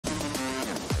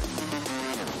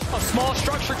A small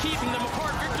structure keeping them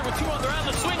apart. Victor with 2 on the round.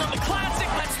 The swing on the classic.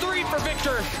 That's 3 for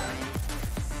Victor.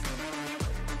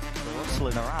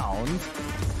 Rustling around.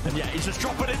 And yeah, he's just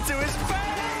dropping into his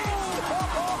face.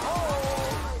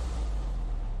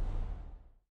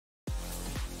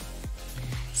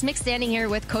 Smick standing here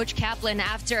with Coach Kaplan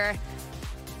after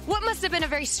what must have been a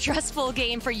very stressful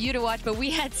game for you to watch, but we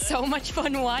had so much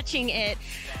fun watching it.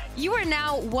 You are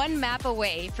now 1 map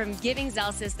away from giving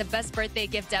Zelsis the best birthday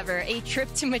gift ever, a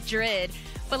trip to Madrid.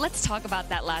 But let's talk about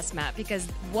that last map, because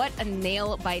what a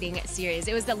nail-biting series.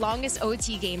 It was the longest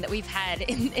OT game that we've had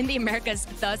in the Americas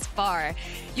thus far.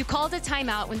 You called a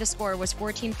timeout when the score was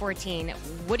 14-14.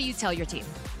 What do you tell your team?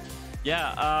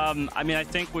 Yeah, I mean, I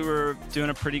think we were doing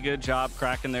a pretty good job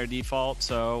cracking their default.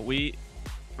 So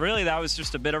really, that was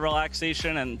just a bit of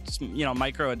relaxation and, you know,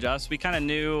 micro adjust. We kind of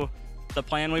knew the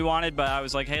plan we wanted, but I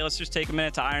was like, hey, let's just take a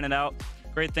minute to iron it out.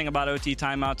 Great thing about OT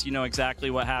timeouts, you know exactly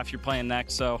what half you're playing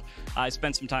next. So I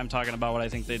spent some time talking about what I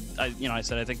think I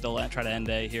said I think they'll try to end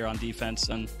A here on defense.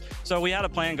 And so we had a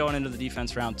plan going into the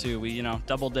defense round too. We, you know,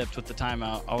 double dipped with the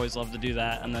timeout. Always love to do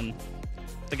that. And then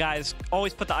the guys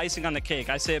always put the icing on the cake.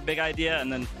 I say a big idea,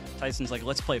 and then Tyson's like,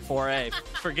 let's play 4A.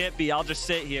 Forget B, I'll just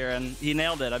sit here. And he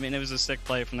nailed it. I mean, it was a sick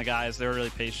play from the guys. They were really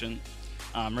patient.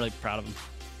 I'm really proud of them.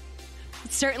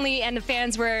 Certainly, and the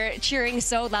fans were cheering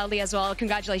so loudly as well.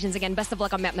 Congratulations again. Best of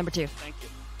luck on map number 2. Thank you.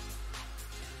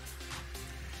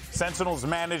 Sentinels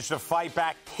managed to fight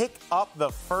back, pick up the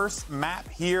first map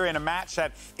here in a match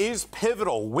that is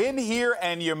pivotal. Win here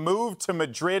and you move to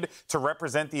Madrid to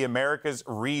represent the Americas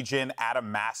region at a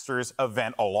Masters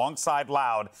event alongside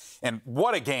Loud. And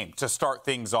what a game to start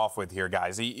things off with here,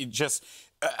 guys.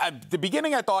 At the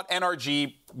beginning, I thought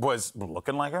NRG was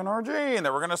looking like NRG, and they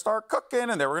were going to start cooking,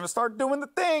 and they were going to start doing the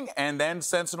thing. And then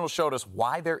Sentinels showed us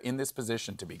why they're in this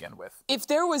position to begin with. If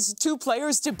there was 2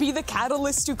 players to be the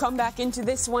catalyst to come back into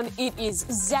this one, it is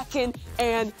Zekken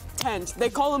and TenZ. They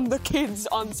call them the kids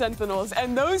on Sentinels.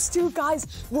 And those 2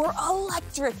 guys were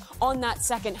electric on that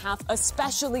second half,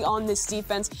 especially on this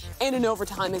defense and in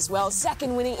overtime as well.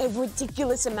 Zekken winning a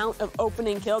ridiculous amount of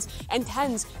opening kills, and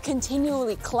TenZ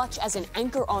continually clutch as an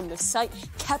anchor on the site,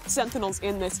 kept Sentinels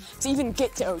in this to even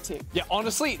get to OT. Yeah,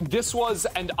 honestly, this was,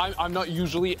 and I'm not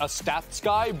usually a stats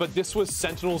guy, but this was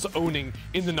Sentinels owning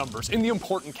in the numbers, in the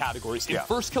important categories. In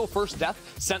first kill, first death,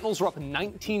 Sentinels were up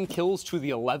 19 kills to the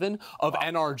 11 of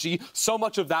NRG. So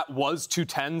much of that was to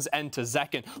TenZ and to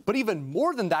Zekken. But even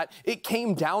more than that, it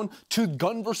came down to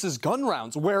gun versus gun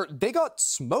rounds, where they got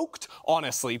smoked,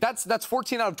 honestly. That's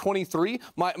 14 out of 23.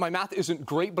 My math isn't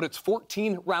great, but it's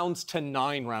 14 rounds to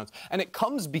 9 rounds. And it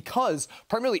comes because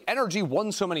primarily NRG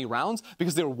won so many rounds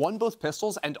because they won both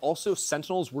pistols, and also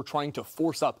Sentinels were trying to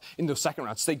force up in those second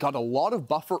rounds. So they got a lot of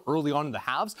buffer early on in the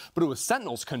halves, but it was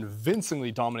Sentinels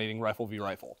convincingly dominating rifle v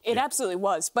rifle. It absolutely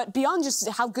was. But beyond just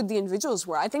how good the individuals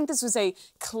were, I think this was a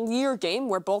clear game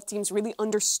where both teams really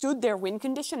understood their win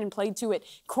condition and played to it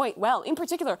quite well. In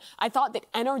particular, I thought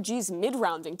that NRG's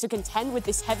mid-rounding to contend with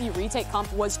this heavy retake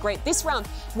comp was great. This round,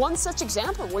 one such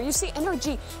example where you see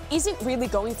NRG isn't really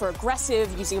going for aggressive,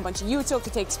 using a bunch of util to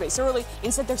take space early.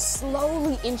 Instead, they're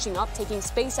slowly inching up, taking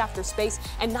space after space,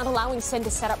 and not allowing Sen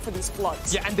to set up for these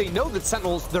floods. Yeah, and they know that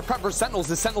Sentinels, their prep for Sentinels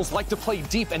is Sentinels like to play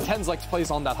deep, and TenZ like to play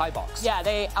on that high box. Yeah,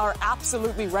 they are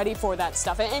absolutely ready for that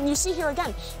stuff. And you see here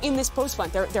again, in this post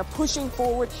plant, they're pushing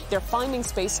forward, they're finding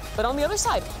space. But on the other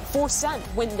side, for Sen,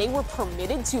 when they were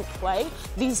permitted to play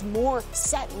these more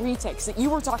set retakes that you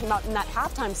were talking about in that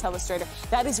halftime telestrator,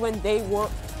 that is when they were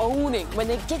owning. When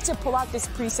they get to pull out this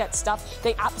preset stuff,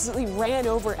 they absolutely ran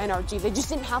over NRG. They just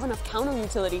didn't have enough counter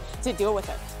utility to deal with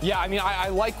it. Yeah, I mean, I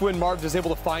like when Marv is able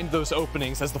to find those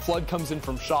openings. As the flood comes in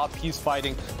from shop, he's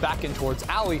fighting back in towards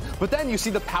alley. But then you see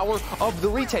the power of the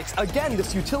retakes. Again,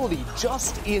 this utility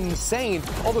just insane.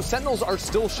 Although Sentinels are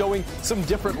still showing some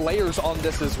different layers on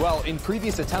this as well. In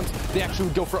previous attempts, they actually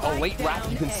would go for a late wrap.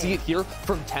 You can see it here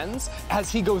from TenZ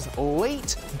as he goes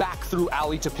late back through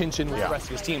alley to pinch in with the rest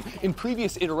of his team. In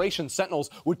previous iterations, Sentinels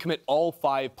would commit all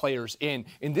 5 players in.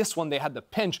 In this one, they had the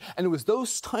pinch, and it was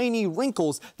those tiny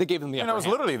wrinkles that gave them the upper hand. And it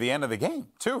was literally the end of the game,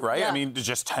 too, right? Yeah. I mean,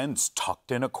 just TenZ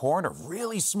tucked in a corner.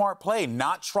 Really smart play.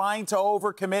 Not trying to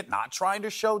overcommit, not trying to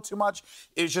show too much.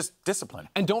 It was just discipline.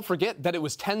 And don't forget that it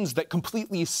was TenZ that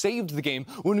completely saved the game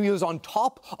when he was on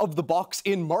top of the box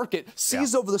in market,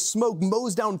 sees over the smoke,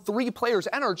 mows down 3 players.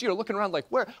 NRG are looking around like,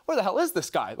 where the hell is this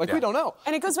guy? Like, we don't know.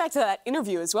 And it goes back to that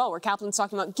interview as well, where Kaplan's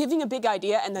talking about giving a big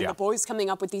idea and then the boys coming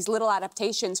up with these little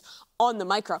adaptations on the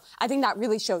micro. I think that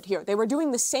really showed here. They were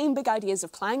doing the same big ideas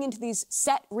of playing into these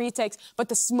set retakes, but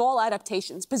the small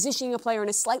adaptations, positioning a player in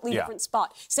a slightly different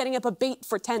spot, setting up a bait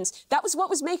for tens. That was what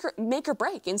was make or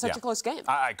break in such a close game.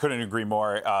 I couldn't agree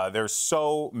more. There's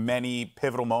so many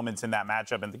pivotal moments in that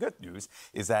matchup, and the good news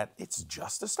is that it's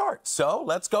just a start. So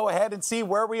let's go ahead and see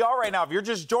where we are right now. If you're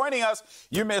just joining us,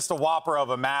 you missed a whopper of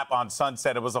a map on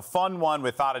Sunset. It was a fun one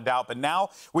without a doubt, but now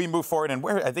we move forward, and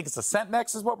I think it's the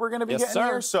Sentinels is what we're going to be getting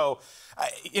here. So,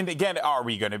 and again, are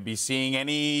we going to be seeing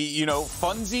any,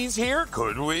 funsies here?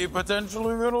 Could we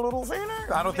potentially get a little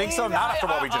Phoenix? I don't think so. Not after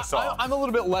what we just saw. I'm a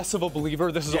little bit less of a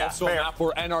believer. This is also a map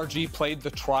where NRG played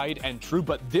the tried and true,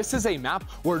 but this is a map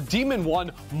where Demon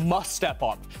 1 must step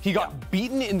up. He got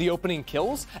beaten in the opening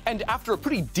kills, and after a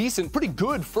pretty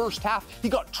good first half, he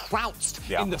got trounced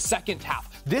in the second half.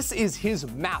 This is his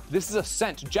map. This is a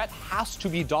Sent. Jet has to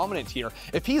be dominant here.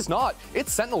 If he's not,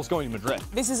 it's Sentinels going to Madrid.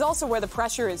 This is also where the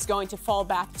pressure is going to fall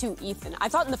back to Ethan. I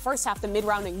thought in the first half the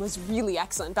mid-rounding was really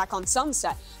excellent back on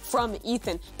Sunset from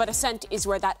Ethan, but Ascent is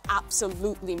where that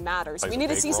absolutely matters. We need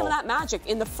to see some of that magic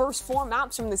in the first 4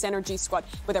 maps from this NRG squad,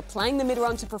 where they're playing the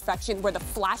mid-round to perfection, where the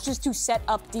flashes to set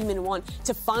up Demon 1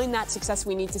 to find that success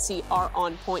we need to see are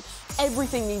on point.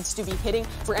 Everything needs to be hitting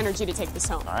for NRG to take this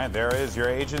home. All right, there is your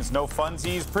agents. No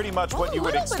funsies, pretty much what you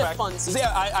would expect.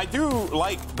 Yeah, I do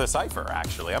like the Cypher,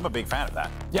 actually. I'm a big fan of that.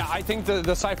 Yeah, I think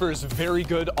the Cypher is very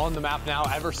good on the map now,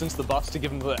 ever since the buffs to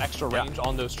give him the extra range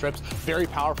on those trips. Very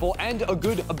powerful, and a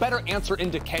better answer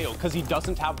into KO, because he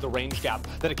doesn't have the range gap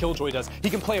that a Killjoy does. He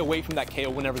can play away from that KO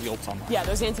whenever the ult's on. Yeah,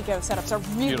 those anti-KO setups are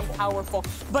really powerful.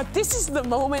 But this is the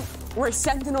moment where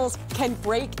Sentinels can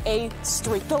break a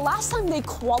streak. The last time they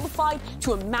qualified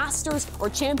to a Masters or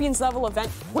Champions level event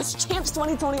was Champs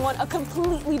 2021, a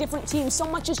completely different team. So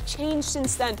much has changed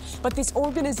since then, but this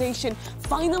organization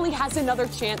finally has another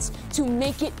chance to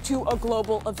make it to a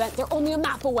global event. They're only a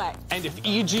map away. And if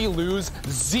EG lose,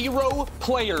 0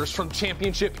 players from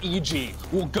Championship EG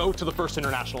will go to the first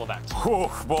international event. Whew,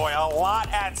 boy, a lot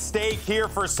at stake here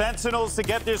for Sentinels to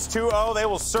get this 2-0. They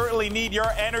will certainly need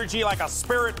your energy like a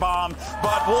spirit bomb,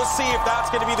 but we'll see if that's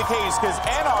going to be the case, because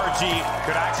NRG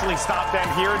could actually stop them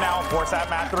here now and force that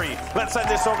map 3. Let's send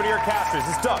this over to your casters.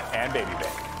 It's Doug and Baby Bay.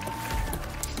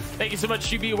 Thank you so much,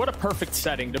 GB. What a perfect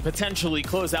setting to potentially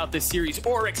close out this series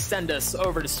or extend us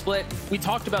over to Split. We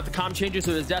talked about the comm changes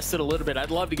with Destin a little bit.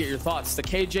 I'd love to get your thoughts. The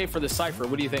KJ for the Cypher,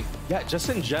 what do you think? Yeah, just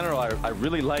in general, I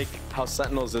really like how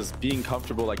Sentinels is being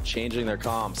comfortable, like, changing their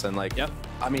comps. And, like,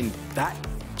 I mean, that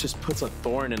just puts a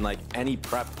thorn in, like, any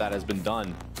prep that has been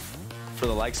done for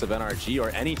the likes of NRG or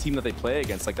any team that they play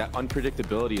against. Like, that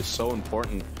unpredictability is so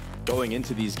important going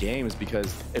into these games,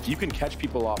 because if you can catch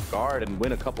people off guard and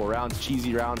win a couple rounds,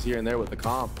 cheesy rounds here and there with the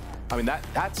comp, I mean,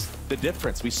 that's the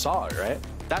difference. We saw it, right?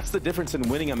 That's the difference in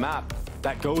winning a map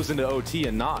that goes into OT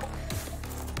and not.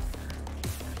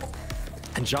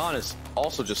 And John is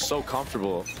also just so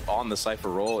comfortable on the Cypher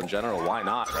role in general. Why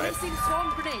not, right?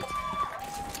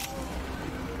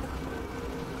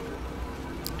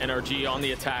 NRG on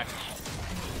the attack.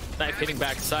 Knife hitting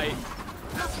back sight.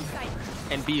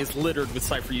 And B is littered with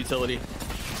Cypher utility.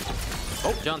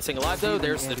 Oh, John staying alive though.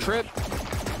 There's the trip.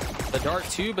 The dart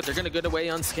too, but they're going to get away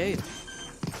unscathed.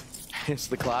 It's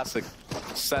the classic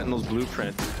Sentinels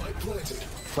blueprint.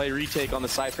 Play retake on the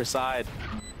Cypher side.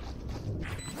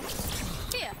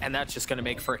 And that's just going to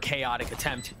make for a chaotic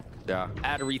attempt. Yeah.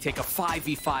 Add a retake, a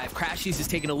 5v5. Crashies is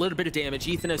taking a little bit of damage.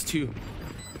 Ethan has 2.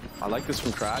 I like this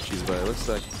from Crashies, but it looks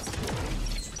like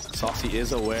Saucy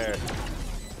is aware.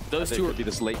 Those two could be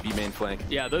this late B main flank.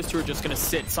 Yeah, those two are just going to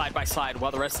sit side by side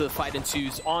while the rest of the fight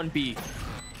ensues on B.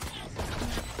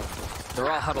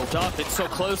 They're all huddled up. It's so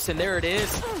close, and there it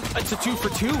is. It's a 2 for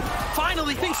 2.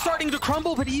 Finally, things starting to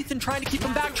crumble, but Ethan trying to keep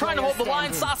him back, trying to hold the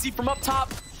line. Saucy from up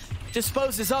top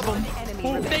disposes of him.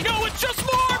 They know it's just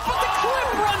more, but the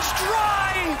clip runs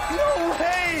dry. No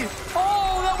way!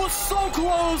 Oh, that was so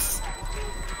close.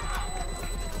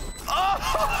 Oh.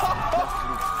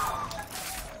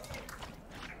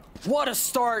 What a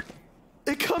start.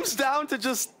 It comes down to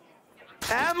just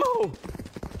ammo.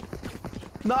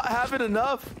 Not having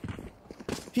enough.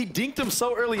 He dinked him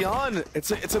so early on.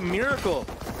 It's a miracle.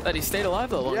 That he stayed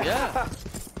alive that long, yeah.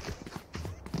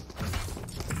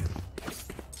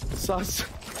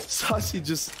 Saucy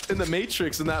just in the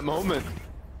Matrix in that moment.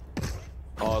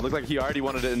 Oh, it looked like he already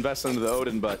wanted to invest into the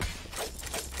Odin, but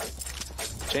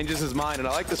changes his mind, and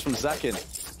I like this from Zekin.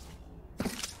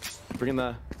 Bringing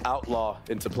the Outlaw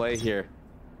into play here.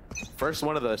 First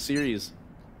one of the series.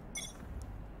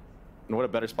 And what a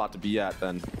better spot to be at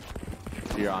than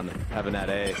here on Heaven at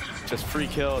A. Just free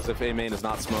kills if A main is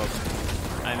not smoked.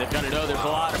 And they've got to know there's a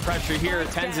lot of pressure here.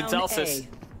 Tens and Celsius.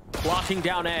 Locking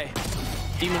down A.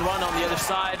 Demon 1 on the other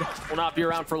side will not be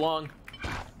around for long.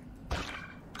 And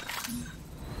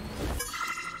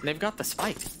they've got the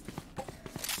spike.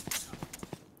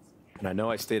 And I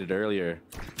know I stated earlier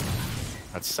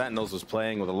that Sentinels was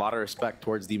playing with a lot of respect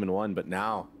towards Demon 1, but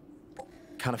now I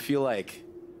kind of feel like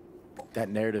that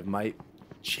narrative might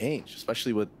change,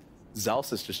 especially with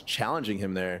Zelsys just challenging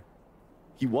him there.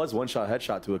 He was one-shot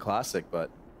headshot to a classic, but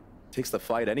takes the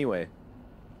fight anyway.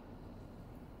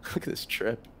 Look at this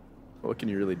trip. What can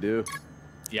you really do?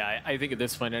 Yeah, I think at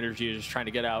this point, NRG is just trying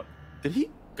to get out. Did he?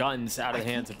 Guns out of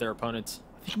the hands of their opponents.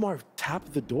 I think Marv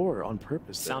tapped the door on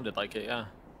purpose. Sounded like it, yeah.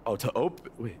 Oh, to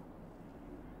open? Wait.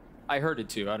 I heard it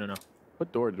too, I don't know.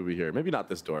 What door did we hear? Maybe not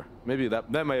this door. Maybe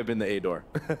that might have been the A door.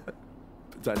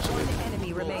 Potentially.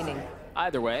 Enemy remaining.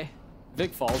 Either way,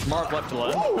 Vic falls, Marv left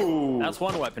alone. Whoa. That's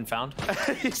one weapon found.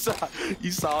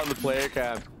 you saw in the player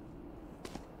cam.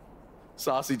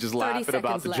 Saucy just laughing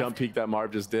about the jump peek that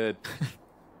Marv just did.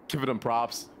 Giving him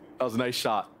props. That was a nice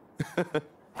shot.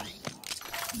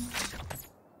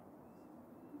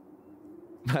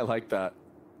 I like that.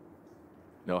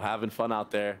 You know, having fun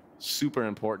out there, super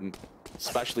important,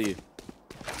 especially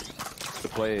to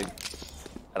play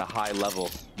at a high level.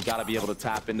 You got to be able to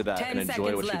tap into that and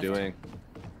enjoy what you're doing.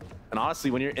 And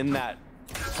honestly, when you're in that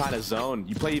kind of zone,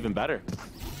 you play even better.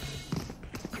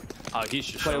 Oh, he's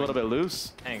just play a little bit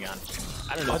loose. Hang on.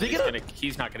 I don't know if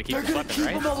he's not going to keep his weapon, keep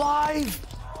right? him alive.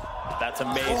 That's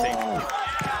amazing.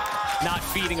 Oh. Not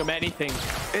feeding him anything.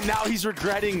 And now he's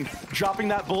regretting dropping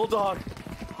that Bulldog.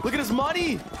 Look at his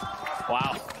money.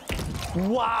 Wow.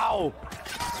 Wow.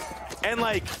 And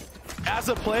like, as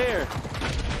a player,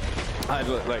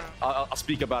 I'll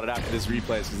speak about it after this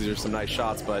replay because these are some nice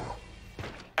shots, but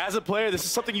as a player, this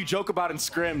is something you joke about in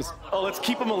scrims. Oh, let's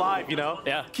keep him alive, you know?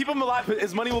 Yeah. Keep him alive, but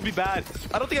his money will be bad.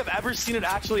 I don't think I've ever seen it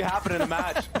actually happen in a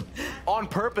match on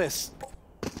purpose.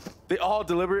 They all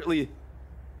deliberately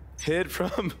hid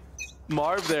from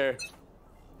Marv there.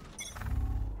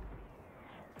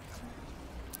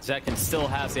 Zekin still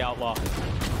has the outlaw.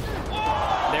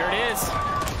 There it is.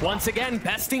 Once again,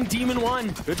 besting Demon 1.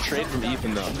 Good trade from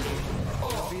Ethan, though.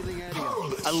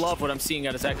 I love what I'm seeing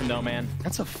out of Zekin, though, man.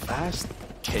 That's a fast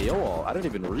KO all. I didn't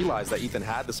even realize that Ethan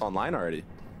had this online already.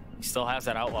 He still has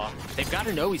that outlaw. They've got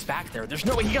to know he's back there. There's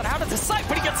no way he got out of the sight,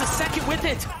 but he gets a second with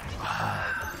it.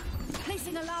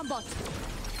 Placing alarm bot.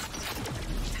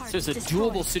 This is a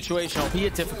doable situation,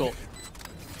 albeit difficult.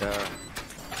 Yeah.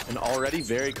 And already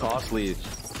very costly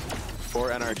for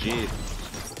NRG.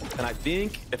 And I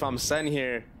think if I'm Sen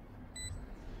here,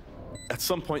 at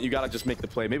some point you gotta just make the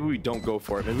play. Maybe we don't go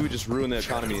for it. Maybe we just ruin the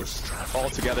economy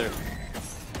altogether.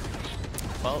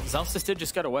 Well, Zelsys did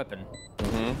just get a weapon.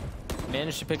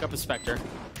 Managed to pick up a Spectre.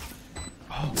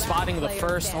 Spotting the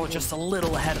first, just a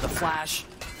little ahead of the flash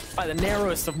by the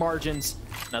narrowest of margins.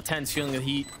 Now 10's feeling the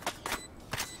heat.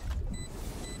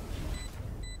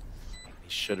 He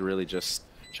should really just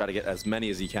try to get as many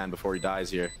as he can before he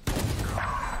dies here.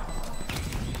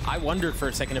 I wondered for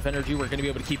a second if NRG were going to be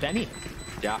able to keep any.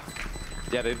 Yeah.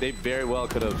 Yeah, they very well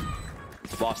could have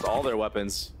lost all their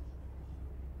weapons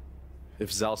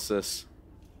if Zelsys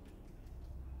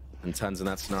and Tens in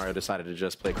that scenario decided to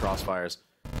just play crossfires.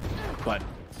 But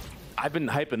I've been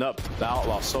hyping up the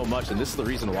Outlaw so much, and this is the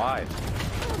reason why.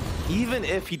 Even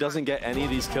if he doesn't get any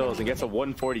of these kills and gets a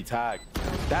 140 tag,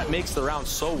 that makes the round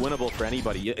so winnable for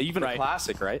anybody, even a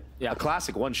classic, right? Yeah. A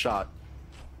classic one shot.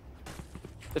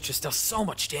 That just does so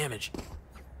much damage.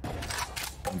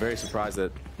 I'm very surprised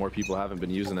that more people haven't been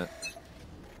using it.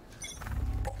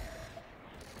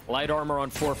 Light armor on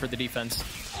 4 for the defense.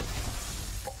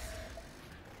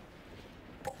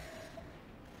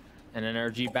 And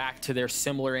NRG back to their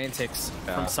similar antics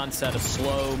from Sunset, a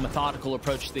slow, methodical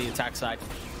approach to the attack side.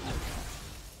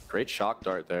 Great shock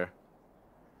dart there.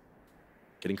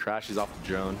 Getting crashes off the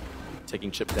drone, taking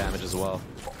chip damage as well.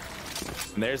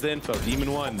 And there's the info.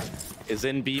 Demon 1 is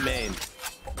in B main.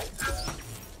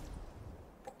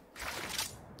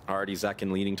 Already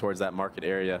Zekin leaning towards that market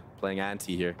area, playing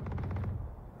anti here.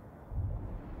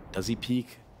 Does he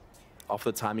peek off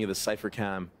the timing of the Cypher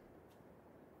cam?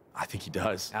 I think he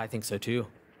does. I think so too.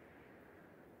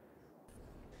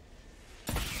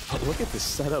 But look at this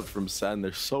setup from Sen.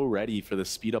 They're so ready for the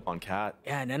speed up on Cat.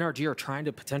 Yeah, and NRG are trying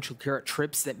to potentially clear out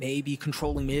trips that may be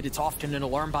controlling mid. It's often an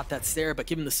alarm bot that's there, but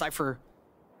given the Cypher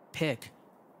pick,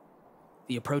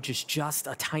 the approach is just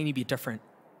a tiny bit different.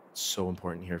 So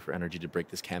important here for NRG to break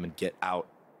this cam and get out.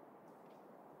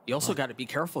 You also got to be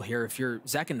careful here if you're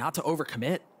Zekin not to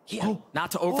overcommit.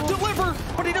 Not to over-deliver,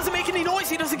 but he doesn't make any noise.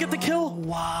 He doesn't get the kill.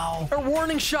 Wow. Or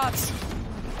warning shots.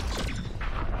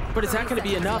 But is that going to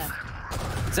be enough?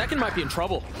 Zekin might be in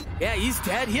trouble. Yeah, he's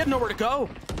dead. He had nowhere to go.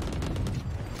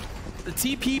 The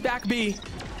TP back B.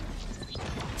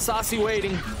 Saucy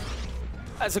waiting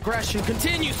as aggression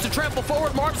continues to trample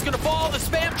forward. Mark's gonna fall. The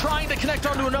spam trying to connect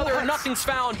onto another, and nothing's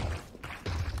found.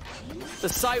 The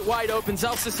site wide open.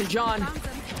 Zelsis and John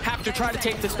have to try to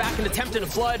take this back, and attempting a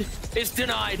flood is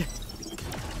denied.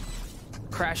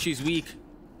 Crashy's weak.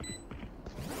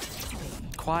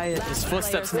 Quiet, his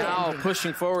footsteps now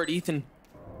pushing forward. Ethan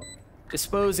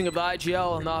disposing of the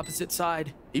IGL on the opposite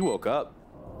side. He woke up.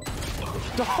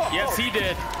 Yes, he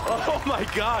did. Oh my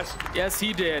gosh. Yes,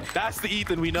 he did. That's the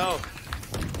Ethan we know.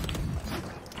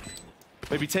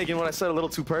 Maybe taking what I said a little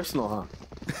too personal,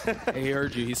 huh? He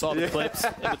heard you. He saw the clips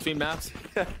in between maps.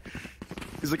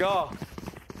 He's like, oh,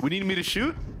 we need me to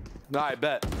shoot? No, I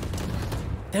bet.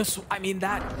 I mean,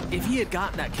 that if he had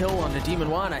gotten that kill on the Demon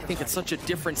 1, I think it's such a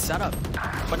different setup.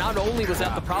 But not only was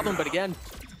that the problem, but again,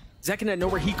 Zekin had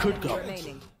nowhere he could go.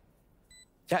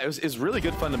 Yeah, it was really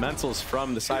good fundamentals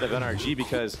from the side of NRG,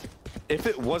 because if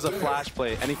it was a flash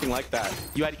play, anything like that,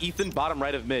 you had Ethan bottom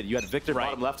right of mid, you had Victor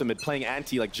bottom left of mid playing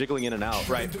anti, like jiggling in and out,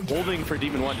 holding for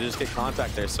Demon 1 to just get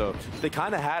contact there. So they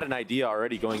kind of had an idea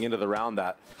already going into the round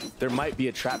that there might be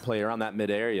a trap play around that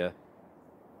mid area.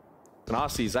 And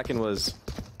honestly, Zekin was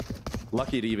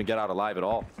lucky to even get out alive at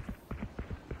all.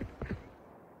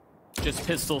 Just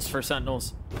pistols for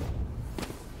Sentinels.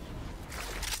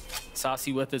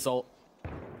 Saucy with his ult.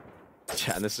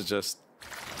 Yeah, and this is just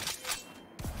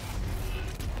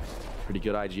pretty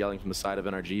good IGLing from the side of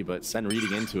NRG, but Sen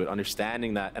reading into it,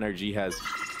 understanding that NRG has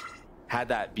had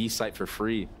that B site for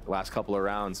free the last couple of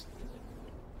rounds.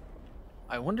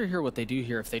 I wonder here what they do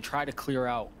here if they try to clear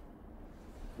out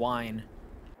Wine.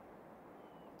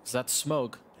 Because that's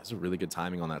smoke. That's a really good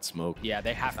timing on that smoke. Yeah,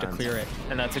 they have to clear it.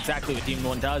 And that's exactly what Demon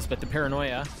 1 does, but the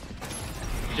paranoia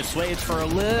dissuades for a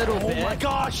little bit. Oh my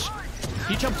gosh!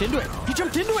 He jumped into it. He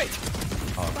jumped into it!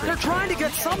 They're trying to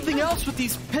get something else with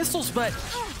these pistols, but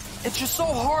it's just so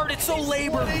hard. It's so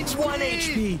labored. 1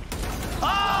 HP.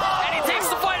 Oh! And he takes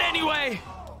the fight anyway.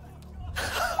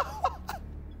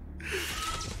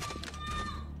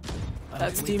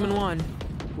 That's Demon 1.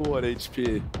 1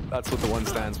 HP. That's what the 1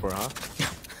 stands for, huh?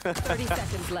 30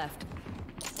 seconds left.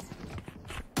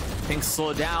 Things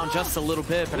slow down just a little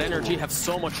bit, but NRG have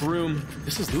so much room.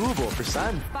 This is doable for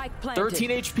Sen.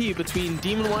 13 HP between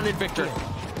Demon 1 and Victor.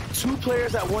 2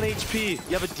 players at 1 HP.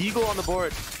 You have a Deagle on the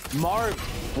board. Marv,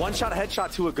 1-shot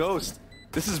headshot to a Ghost.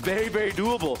 This is very, very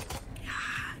doable.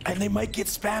 And they might get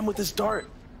spammed with this dart.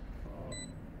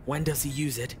 When does he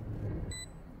use it?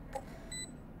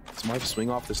 Does Marv swing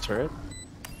off this turret?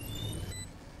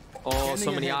 Oh,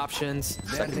 so many options.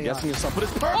 Second guessing yourself. But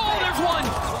it's perfect. Oh, there's one!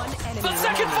 The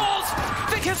second falls!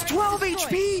 Vic has 12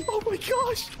 HP! Oh my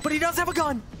gosh! But he does have a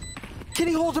gun. Can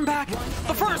he hold him back?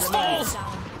 The first falls!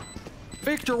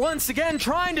 Victor once again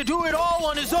trying to do it all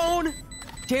on his own.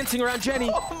 Dancing around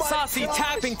Jenny. Saucy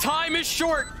tapping. Time is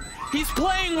short. He's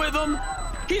playing with him.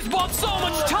 He's bought so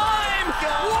much time!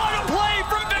 What a play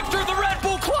from Victor, the Red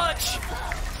Bull clutch!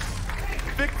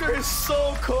 Victor is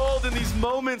so cold in these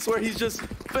moments where he's just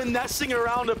finessing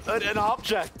around an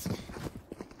object.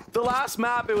 The last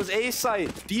map, it was A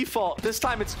site, default. This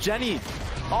time it's Jenny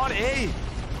on A.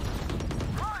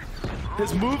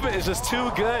 His movement is just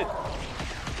too good.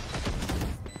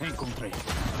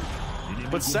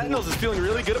 But Sentinels is feeling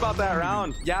really good about that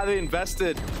round. Yeah, they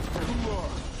invested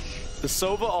the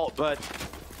Sova ult, but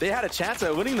they had a chance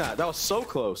at winning that. That was so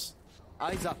close.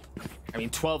 Eyes up. I mean,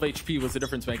 12 HP was the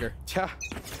difference maker. Yeah.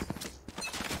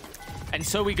 And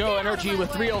so we go, NRG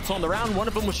with 3 ults on the round. One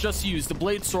of them was just used, the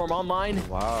Blade Storm online.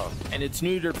 Wow. And it's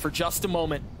neutered for just a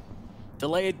moment.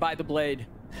 Delayed by the Blade.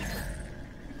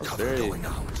 Very,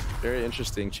 very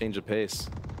interesting change of pace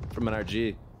from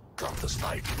NRG. Drop the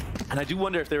snipe. And I do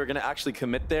wonder if they were going to actually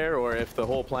commit there, or if the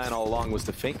whole plan all along was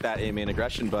to fake that A main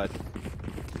aggression. But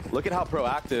look at how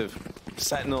proactive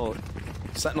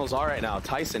Sentinels are right now.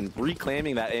 Tyson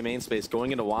reclaiming that A main space,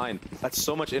 going into Wine. That's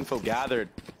so much info gathered,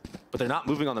 but they're not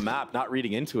moving on the map, not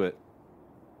reading into it.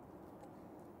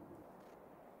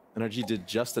 NRG did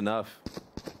just enough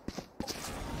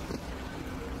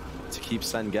to keep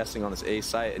Sen guessing on this A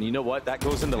site. And you know what? That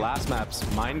goes into last map's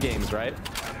mind games, right?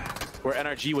 Where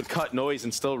NRG would cut noise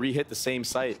and still re-hit the same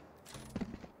site.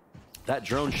 That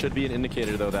drone should be an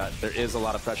indicator, though, that there is a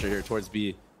lot of pressure here towards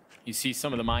B. You see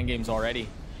some of the mind games already.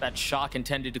 That shock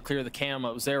intended to clear the cam.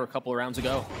 It was there a couple of rounds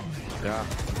ago. Yeah.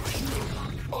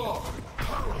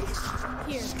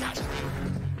 Here.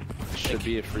 Should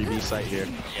be a free B site here.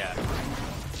 Yeah.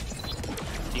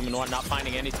 Demon 1 not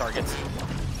finding any targets.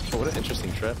 Oh, what an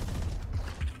interesting trip.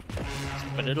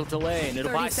 But it'll delay and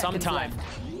it'll buy some time.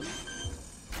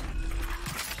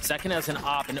 Second has an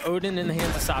op, and Odin in the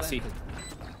hands of Sasi.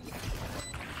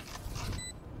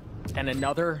 And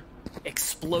another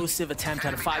explosive attempt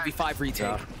at a 5v5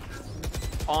 retake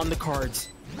on the cards.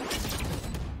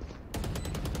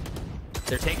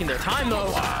 They're taking their time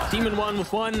though. Demon 1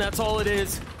 with 1, that's all it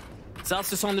is.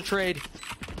 Zalsis on the trade.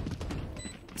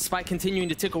 Spike continuing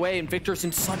to tick away, and Victor's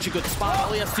in such a good spot.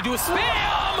 All he has to do is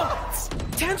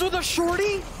spam! Tens with a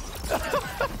shorty?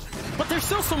 But there's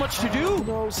still so much to do.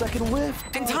 No, second whiff.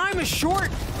 And time is short.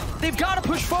 They've got to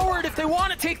push forward if they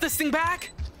want to take this thing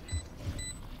back.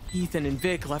 Ethan and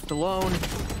Vic left alone.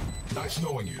 Nice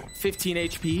knowing you. 15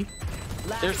 HP.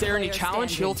 There's there any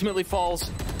challenge. He ultimately falls.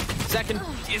 Second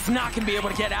is not going to be able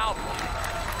to get out.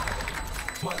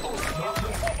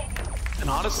 And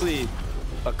honestly,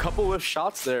 a couple of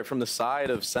shots there from the side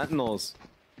of Sentinels,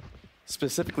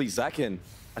 specifically Zekin.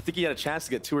 I think he had a chance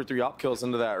to get 2 or 3 op kills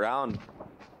into that round,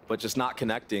 but just not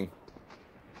connecting.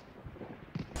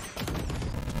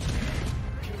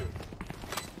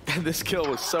 And this kill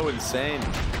was so insane.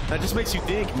 That just makes you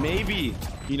think maybe,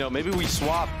 you know, maybe we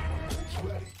swap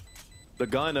the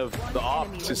gun of the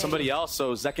op to somebody else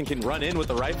so Zekin can run in with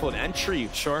the rifle and entry.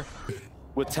 Sure.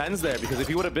 With 10s there, because if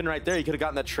he would have been right there, he could have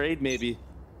gotten that trade maybe.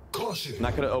 And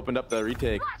that could have opened up the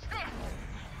retake.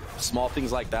 Small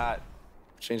things like that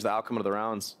change the outcome of the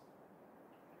rounds.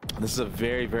 This is a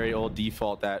very, very old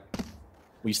default that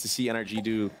we used to see NRG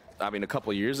do, I mean, a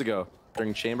couple of years ago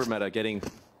during chamber meta, getting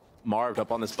Marved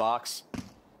up on this box.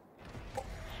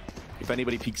 If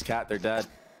anybody peeks cat, they're dead.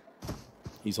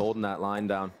 He's holding that line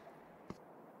down.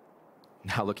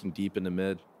 Now looking deep into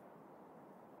mid.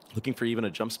 Looking for even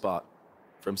a jump spot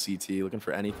from CT, looking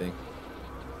for anything.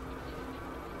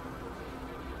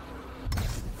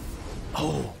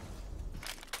 Oh,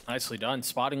 nicely done.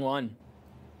 Spotting one.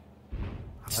 I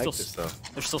like this, though.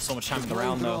 There's still so much time in the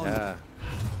round, though. Yeah.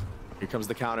 Here comes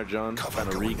the counter, Jones.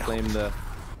 Trying to reclaim the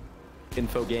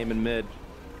info game in mid.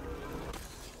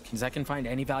 Can Zekin find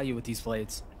any value with these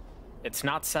blades? It's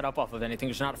not set up off of anything.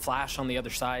 There's not a flash on the other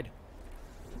side.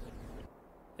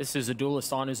 This is a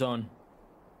duelist on his own,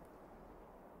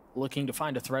 looking to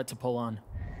find a thread to pull on.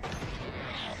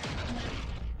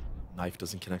 Knife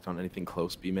doesn't connect on anything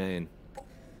close, B main.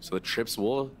 So the trips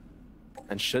will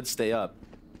and should stay up.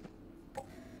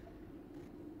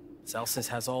 Zelsis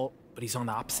has ult, but he's on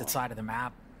the opposite side of the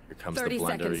map. Here comes the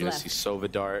blender. You're gonna see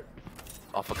Sova dart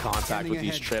off of contact with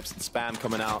these trips and spam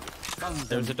coming out.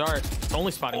 There's a dart. It's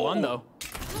only spotting one though.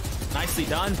 Nicely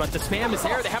done, but the spam is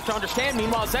there. They have to understand.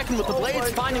 Meanwhile, Zekin with the blades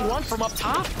finding one from up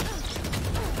top.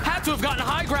 Had to have gotten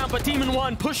high ground, but Demon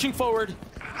 1 pushing forward.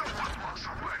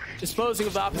 Disposing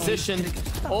of the opposition.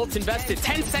 Ult invested.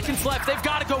 10 seconds left. They've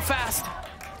got to go fast.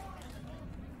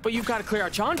 But you've got to clear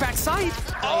out John backside.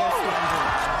 Oh!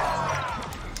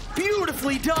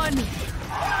 Beautifully done.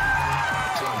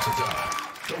 Time to die.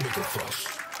 Don't make a fuss.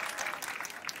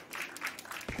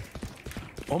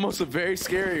 Almost a very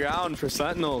scary round for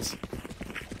Sentinels.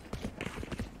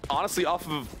 Honestly, off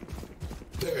of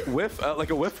whiff, like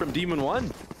a whiff from Demon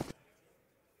 1.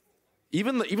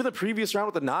 Even the previous round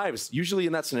with the knives, usually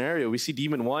in that scenario, we see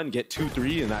Demon 1 get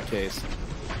 2-3 in that case.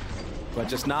 But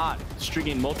just not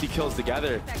stringing multi-kills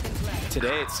together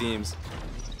today, it seems,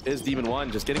 is Demon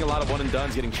 1. Just getting a lot of one and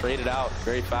dones, getting traded out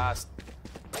very fast.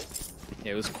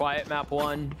 It was quiet map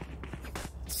 1.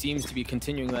 Seems to be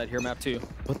continuing that here map 2.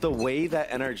 But the way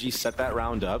that NRG set that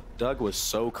round up, Doug, was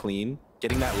so clean.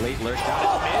 Getting that late lurk down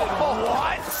in mid.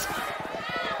 What?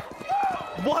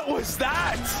 What was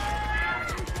that?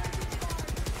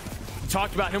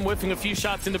 Talked about him whiffing a few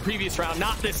shots in the previous round.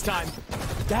 Not this time.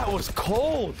 That was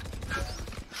cold.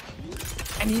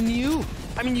 And he knew.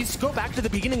 I mean, you go back to the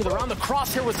beginning of the round. The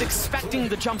crosshair was expecting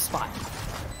the jump spot.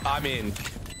 I mean,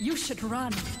 You should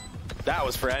run. that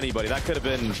was for anybody. That could have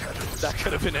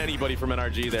been anybody from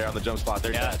NRG there on the jump spot.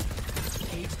 They're dead.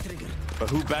 But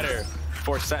who better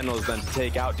for Sentinels than to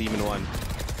take out Demon 1?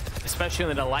 Especially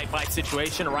in a light fight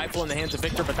situation, a rifle in the hands of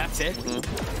Victor, but that's it.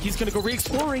 He's gonna go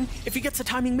re-exploring. If he gets a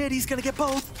timing mid, he's gonna get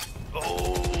both.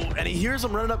 Oh, and he hears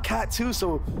him running up cat too,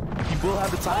 so he will have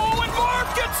the time. Oh, and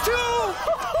Marv gets two!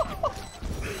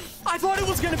 I thought it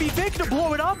was gonna be Vic to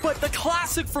blow it up, but the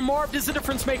classic from Marv is a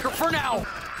difference maker for now.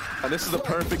 And this is a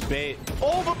perfect bait.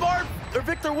 Oh, but Marv, or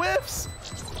Victor whiffs.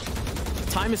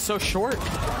 Time is so short.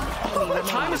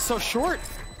 Time is so short.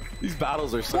 These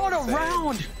battles are so What a insane.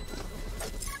 round!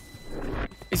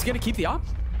 Is he gonna keep the op?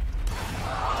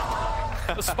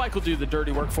 The spike will do the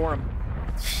dirty work for him.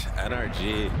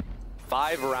 NRG.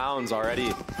 5 rounds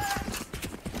already.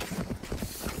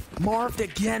 Marv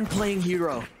again playing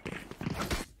hero.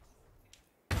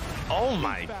 Oh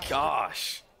my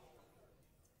gosh.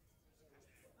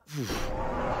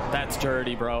 That's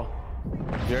dirty, bro.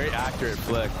 Very accurate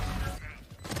flick.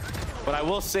 But I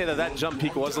will say that that jump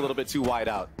peak was a little bit too wide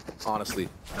out, honestly.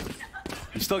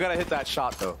 You still got to hit that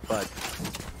shot, though. But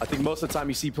I think most of the time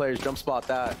you see players jump spot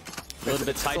that. A little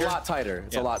bit tighter. It's a lot tighter.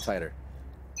 It's a lot tighter.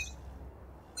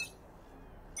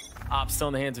 Op still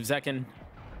in the hands of Zekin.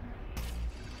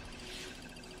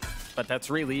 But that's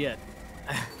really it.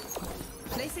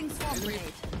 Placing swarm grenade.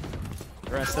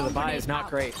 The rest of the buy is not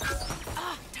great.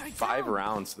 5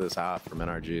 rounds this half from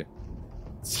NRG.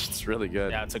 It's really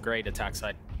good. Yeah, it's a great attack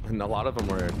side. And a lot of them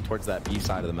were towards that B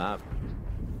side of the map.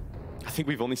 I think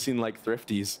we've only seen like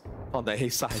thrifties on the A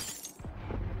side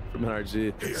from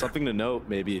NRG. Something to note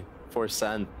maybe for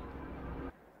Sen.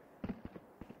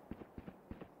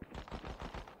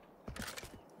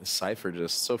 The Cypher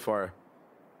just so far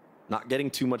not getting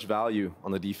too much value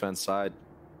on the defense side.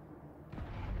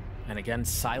 And again,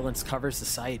 silence covers the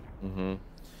site.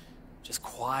 Just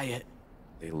quiet.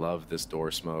 They love this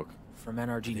door smoke. From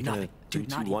NRG. Nothing.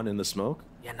 3-2-1 in the smoke?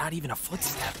 Yeah, not even a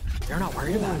footstep. They're not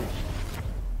worried about it.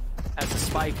 As the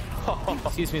spike,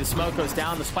 excuse me, the smoke goes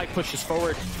down, the spike pushes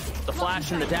forward. The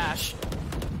flash and the dash.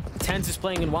 Tens is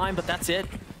playing in wine, but that's it.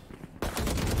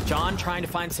 John trying to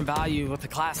find some value with the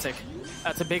classic.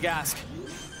 That's a big ask.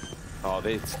 Oh,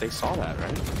 they saw that,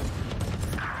 right?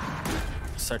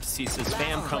 Start to see some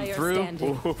spam come through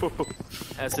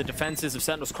as the defenses of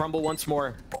Sentinels crumble once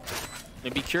more.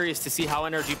 I'd be curious to see how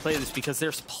NRG play this because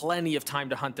there's plenty of time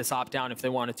to hunt this op down if they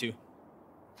wanted to.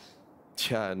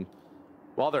 Yeah, and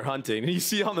while they're hunting, you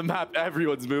see on the map,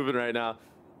 everyone's moving right now.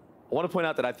 I want to point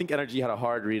out that I think NRG had a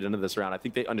hard read into this round. I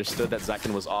think they understood that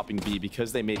Zekin was opping B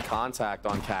because they made contact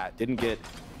on Cat. Didn't get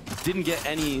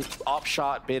any op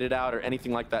shot baited out or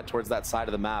anything like that towards that side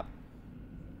of the map.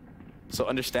 So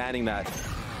understanding that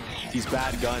these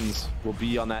bad guns will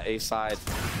be on that A side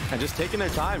and just taking their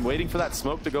time, waiting for that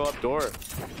smoke to go up door,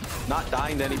 not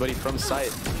dying to anybody from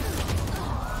sight.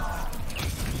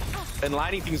 And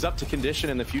lining things up to condition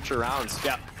in the future rounds.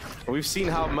 Yeah. We've seen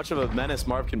how much of a menace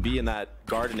Marv can be in that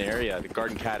garden area, the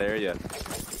garden cat area.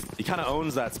 He kind of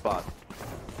owns that spot.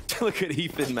 Look at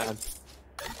Ethan, man.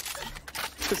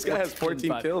 This guy has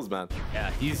 14 kills, man.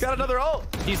 Yeah, he's got another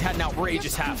ult. He's had an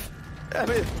outrageous half. I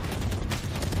mean,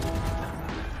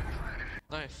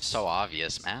 so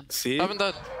obvious, man. See? Haven't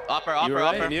the upper. You were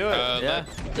right, I knew it. Yeah,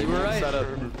 you were right.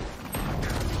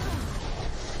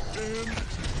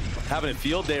 Having a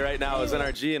field day right now is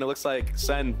NRG, and it looks like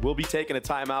Sen will be taking a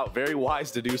timeout. Very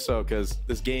wise to do so because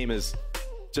this game is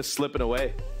just slipping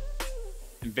away.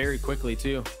 And very quickly,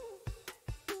 too.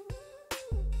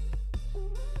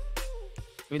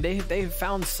 I mean, they have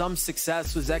found some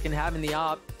success with Zekin having the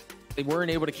op. They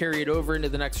weren't able to carry it over into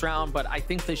the next round, but I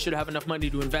think they should have enough money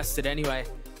to invest it anyway.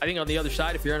 I think on the other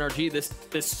side, if you're NRG,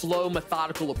 this slow,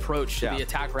 methodical approach to the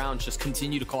attack rounds just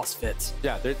continue to cost fits.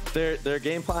 Yeah, their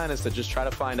game plan is to just try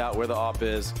to find out where the op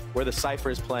is, where the Cypher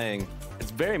is playing.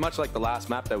 It's very much like the last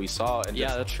map that we saw. And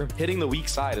yeah, that's true. Hitting the weak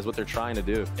side is what they're trying to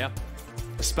do. Yeah.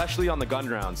 Especially on the gun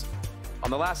rounds. On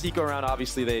the last eco round,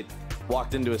 obviously, they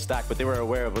walked into a stack, but they were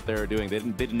aware of what they were doing. They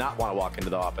did not want to walk into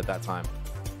the op at that time.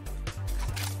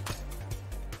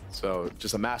 So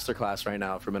just a masterclass right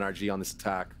now from NRG on this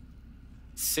attack.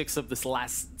 6 of this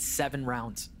last 7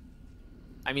 rounds.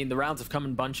 I mean, the rounds have come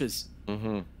in bunches.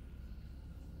 And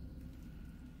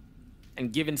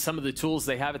given some of the tools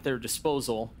they have at their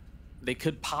disposal, they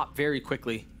could pop very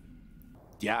quickly.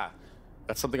 Yeah,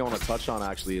 that's something I want to touch on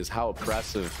actually, is how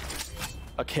oppressive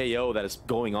a KO that is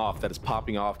going off, that is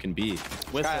popping off can be.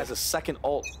 This guy has a second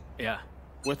ult. Yeah,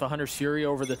 with a Hunter's Fury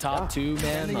over the top too,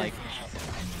 man. Like,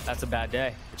 that's a bad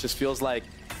day. It just feels like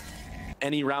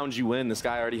any round you win, this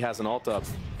guy already has an ult up.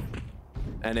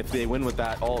 And if they win with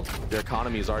that ult, their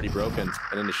economy is already broken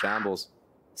and into shambles.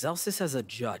 Zellsis as a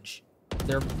judge,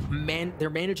 they're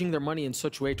managing their money in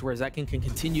such a way to where Zekin can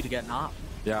continue to get an op.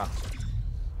 Yeah.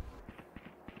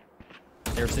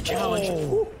 There's the challenge.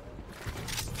 Oh.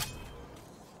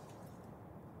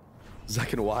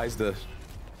 Zekin wise to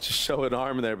just show an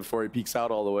arm there before he peeks out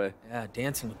all the way. Yeah,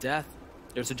 dancing with death.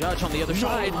 There's a judge on the other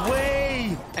side. No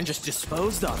way! And just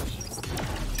disposed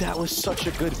of. That was such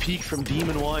a good peek from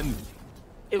Demon 1.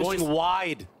 It was going just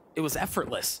wide. It was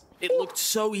effortless. It looked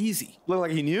so easy. Looked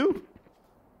like he knew.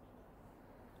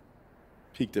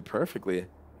 Peeked it perfectly.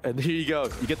 And here you go.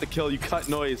 You get the kill. You cut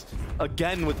noise.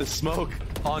 Again with the smoke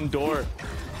on door.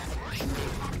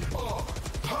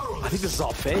 I think this is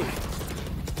all fake.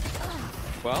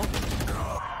 Well,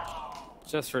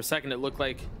 just for a second, it looked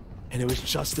like... And it was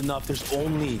just enough. There's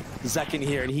only Zekin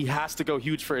here, and he has to go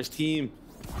huge for his team.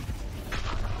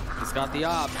 He's got the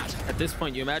op. At this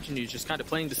point, you imagine he's just kind of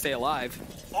playing to stay alive.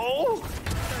 Oh!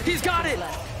 He's got it!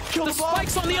 The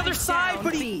spike's on the other side,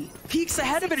 but he peeks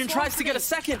ahead of it and tries to get a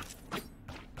second.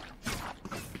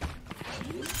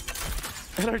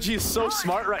 NRG is so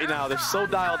smart right now. They're so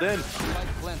dialed in.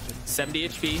 70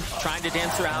 HP, trying to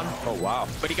dance around. Oh, wow.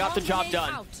 But he got the job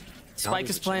done. Spike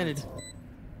is planted.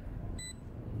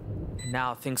 And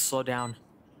now things slow down.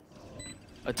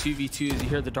 A 2v2 as you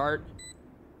hear the dart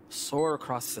soar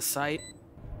across the site.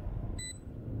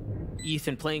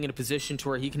 Ethan playing in a position to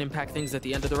where he can impact things at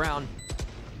the end of the round.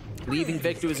 Leaving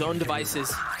Vic to his own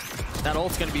devices. That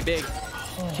ult's gonna be big.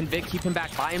 Can Vic keep him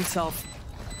back by himself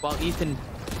while Ethan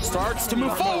starts to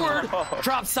move forward?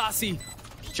 Drops Saucy.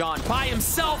 John by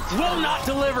himself will not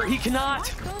deliver. He cannot.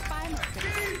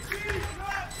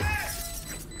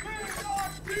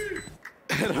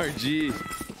 NRG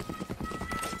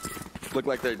look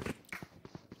like they're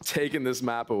taking this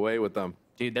map away with them.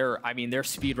 Dude, they're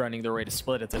speed running their way to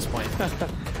split at this point.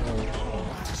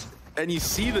 And you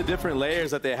see the different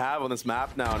layers that they have on this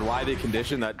map now and why they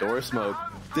condition that door smoke.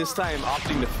 This time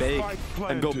opting to fake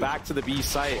and go back to the B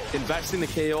site, investing the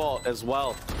KO as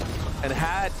well. And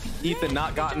had Ethan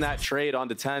not gotten that trade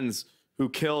onto 10s who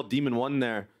killed Demon 1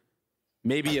 there,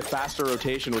 maybe a faster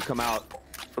rotation would come out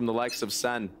from the likes of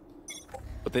Sen.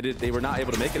 But they were not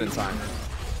able to make it in time.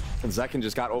 And Zekin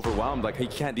just got overwhelmed. Like, he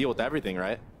can't deal with everything,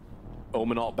 right?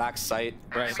 Omen ult back sight.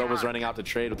 Right. So was running out to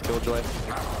trade with Killjoy.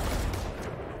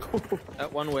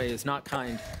 That one way is not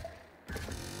kind.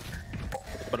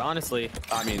 But honestly,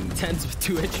 I mean, 10s with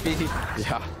 2 HP.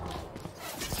 Yeah.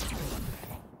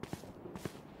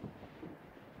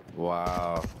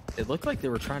 Wow. It looked like they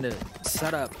were trying to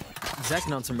set up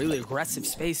Zekin on some really aggressive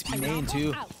space. B main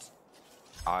too.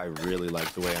 I really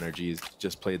like the way NRG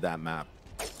just played that map.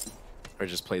 Or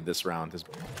just played this round, this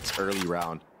early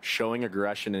round. Showing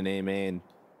aggression in A main.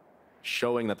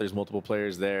 Showing that there's multiple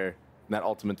players there. And that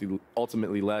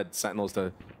ultimately led Sentinels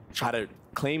to try to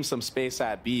claim some space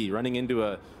at B, running into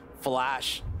a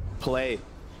flash play.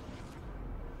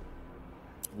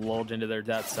 Lulled into their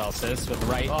death Celsius with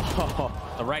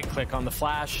the right click on the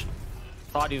flash.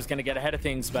 Thought he was going to get ahead of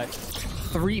things, but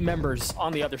 3 members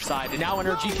on the other side. And now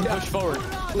NRG can push forward.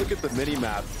 Look at the mini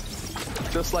map.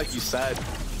 Just like you said,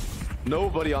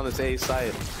 nobody on this A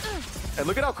site. And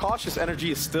look at how cautious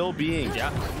NRG is still being. Yeah.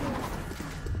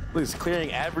 Look, he's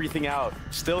clearing everything out.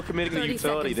 Still committing the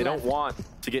utility. They don't want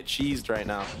to get cheesed right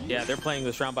now. Yeah, they're playing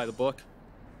this round by the book.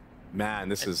 Man,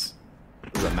 this is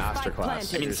a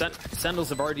masterclass. I mean, Sentinels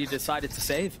have already decided to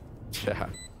save. Yeah.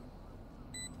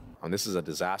 And this is a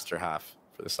disaster half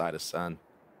for the side of Sen.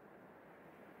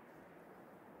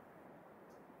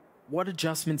 What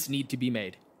adjustments need to be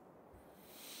made?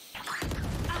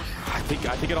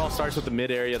 I think it all starts with the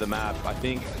mid area of the map. I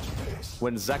think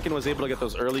when Zekin was able to get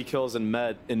those early kills in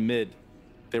mid,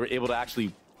 they were able to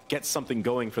actually get something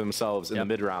going for themselves in the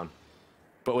mid round.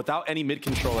 But without any mid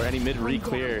control or any mid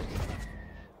re-clear,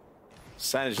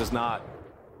 Sen is just not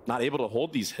able to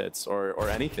hold these hits or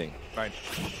anything. Right.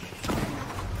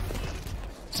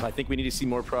 So I think we need to see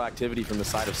more proactivity from the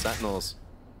side of Sentinels.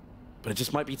 But it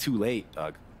just might be too late,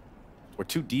 Doug. We're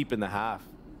too deep in the half.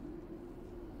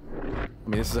 I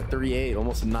mean, this is a 3-8,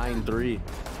 almost a 9-3.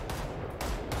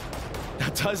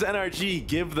 Does NRG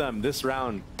give them this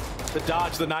round to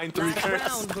dodge the 9-3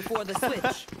 curse? Before the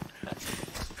switch.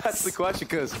 That's the question,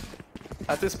 because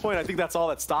at this point, I think that's all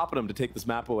that's stopping them to take this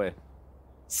map away.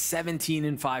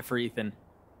 17-5 for Ethan.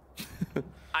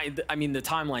 I mean, the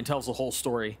timeline tells the whole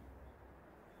story.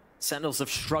 Sentinels have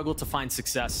struggled to find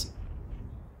success.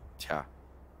 Yeah.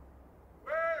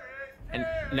 And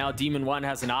now Demon 1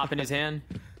 has an op in his hand.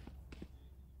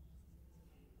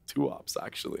 2 ops,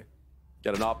 actually.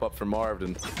 Get an op up for Marv,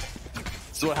 and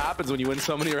this is what happens when you win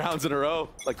so many rounds in a row,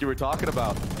 like you were talking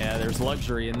about. Yeah, there's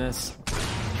luxury in this.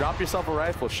 Drop yourself a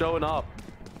rifle, showing up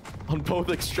on both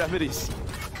extremities.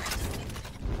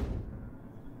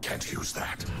 Can't use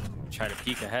that. Try to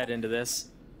peek ahead into this.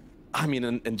 I mean,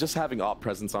 and just having op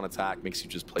presence on attack makes you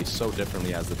just play so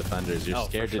differently as the defenders. You're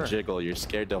scared to jiggle, you're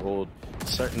scared to hold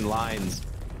certain lines.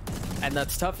 And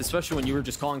that's tough, especially when you were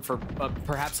just calling for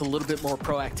perhaps a little bit more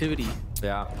proactivity.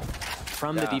 Yeah.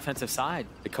 From the defensive side.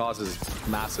 It causes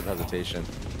massive hesitation.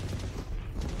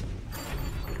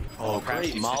 Oh,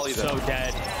 great molly though. So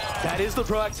dead. That is the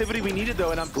proactivity we needed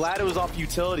though, and I'm glad it was off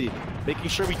utility. Making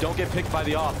sure we don't get picked by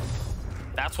the op.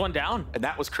 That's one down. And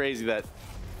that was crazy that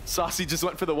Saucy just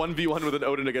went for the 1v1 with an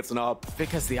Odin against an op.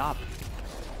 Because the op.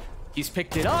 He's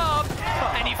picked it up,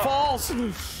 and he falls.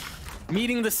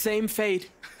 Meeting the same fate.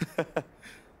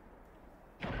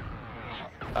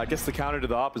 I guess the counter to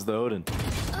the op is the Odin.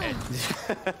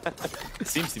 It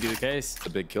seems to be the case. It's a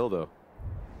big kill though.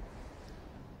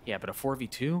 Yeah, but a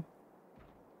 4v2?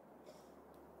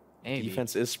 Maybe.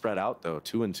 Defense is spread out though,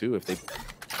 2-2. If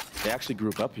they actually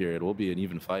group up here, it will be an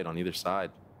even fight on either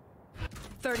side.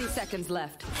 30 seconds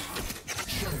left.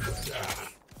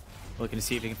 Looking to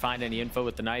see if he can find any info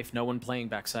with the knife. No one playing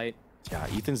backside. Yeah,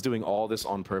 Ethan's doing all this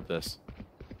on purpose.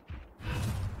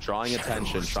 Drawing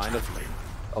attention, trying to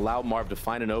allow Marv to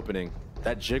find an opening.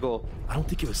 That jiggle, I don't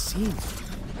think it was seen.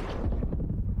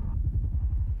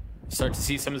 Start to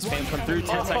see some of the spam come through.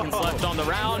 10 seconds left on the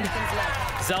round.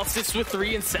 Zelsis with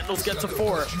 3 and Sentinels get to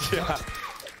 4. Yeah.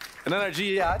 And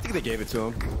NRG, yeah, I think they gave it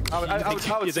to him. I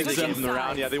would think they gave him the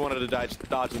round. Yeah, they wanted to dodge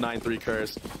the 9-3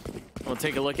 curse. We'll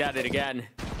take a look at it again.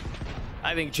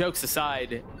 I think, jokes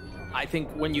aside, I think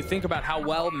when you think about how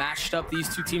well matched up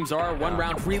these two teams are, one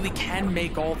round really can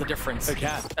make all the difference. It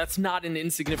can. That's not an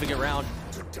insignificant round.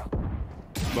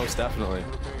 Most definitely.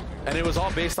 And it was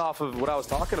all based off of what I was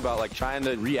talking about, like trying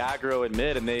to re-aggro in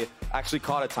mid, and they actually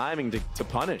caught a timing to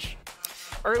punish.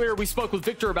 Earlier, we spoke with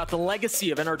Victor about the legacy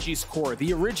of NRG's core,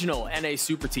 the original NA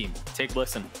super team. Take a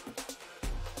listen.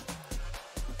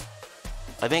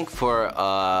 I think for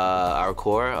our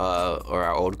core, or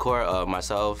our old core,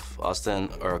 myself, Austin,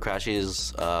 or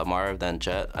Crashies, Marv, then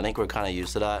Jet, I think we're kind of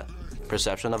used to that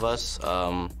perception of us.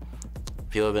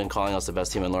 People have been calling us the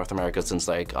best team in North America since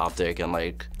like Optic and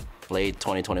like late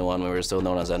 2021 when we were still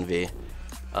known as Envy.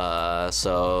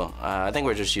 So I think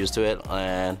we're just used to it.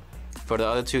 And for the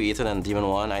other two, Ethan and Demon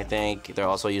One, I think they're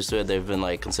also used to it. They've been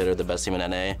like considered the best team in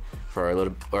NA for a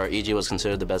little, or EG was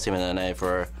considered the best team in NA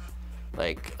for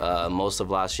like most of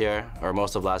last year or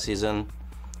most of last season,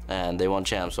 and they won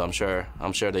champs. So I'm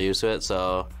sure they're used to it.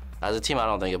 So as a team, I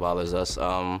don't think it bothers us.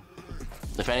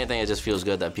 If anything, it just feels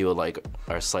good that people like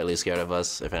are slightly scared of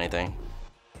us, if anything.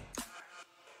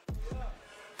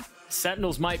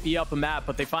 Sentinels might be up a map,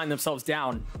 but they find themselves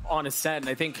down on a set. And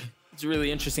I think it's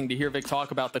really interesting to hear Vic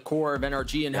talk about the core of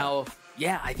NRG and how,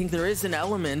 yeah, I think there is an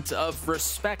element of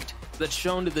respect that's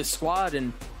shown to this squad.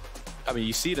 And I mean,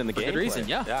 you see it in the game. For good reason,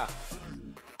 yeah.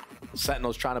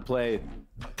 Sentinels trying to play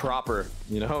proper,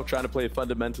 you know, trying to play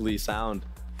fundamentally sound,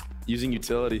 using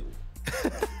utility.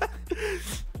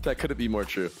 That couldn't be more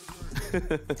true.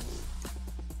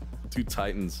 Two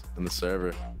Titans in the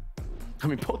server. I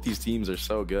mean, both these teams are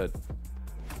so good.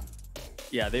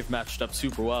 Yeah, they've matched up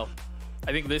super well.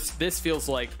 I think this feels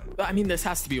like, I mean, this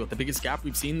has to be what, the biggest gap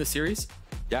we've seen in the series?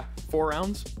 Yeah. 4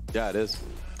 rounds? Yeah, it is.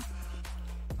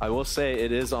 I will say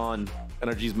it is on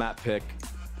NRG's map pick.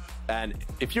 And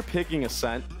if you're picking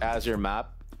Ascent as your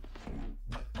map,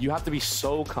 you have to be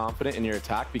so confident in your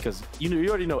attack because you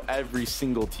already know every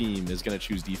single team is going to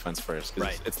choose defense first.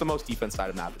 Right. It's the most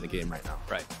defense-sided map in the game right now.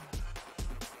 Right.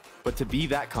 But to be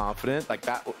that confident, like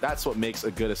that's what makes a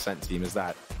good Ascent team, is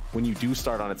that when you do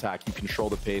start on attack, you control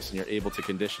the pace and you're able to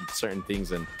condition certain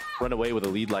things and run away with a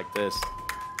lead like this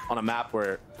on a map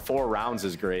where 4 rounds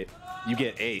is great. You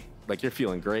get 8. Like, you're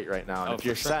feeling great right now. And if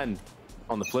you're Sen,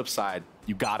 on the flip side,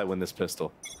 you gotta win this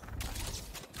pistol.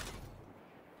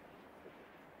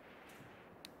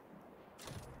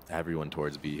 Everyone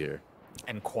towards B here.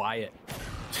 And quiet.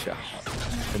 Yeah.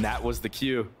 And that was the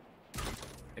cue.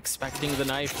 Expecting the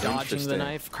knife, dodging the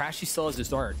knife. Crashy still has his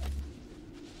dart.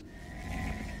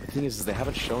 The thing is they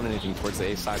haven't shown anything towards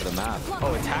the A side of the map.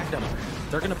 Oh, attacked him.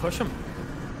 They're gonna push him.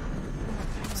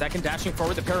 Second dashing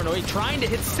forward, the Paranoid trying to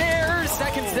hit stairs.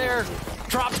 Seconds there.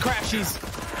 Drops Crashies.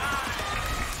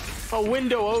 A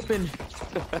window open.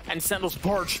 And Sentinels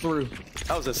barge through.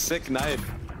 That was a sick knife.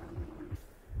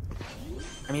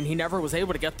 I mean, he never was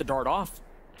able to get the dart off.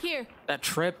 Here. That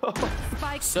trip.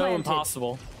 Spike So planted.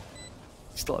 impossible.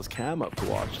 He still has cam up to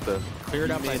watch the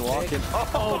Cleared out by walk in.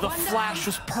 Oh, the flash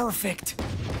was perfect.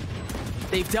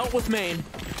 They've dealt with main.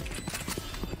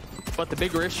 But the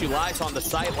bigger issue lies on the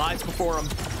site, lies before him.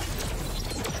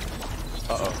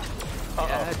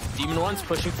 Yeah, Demon One's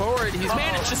pushing forward. He's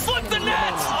managed to slip the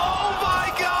net. Oh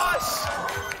my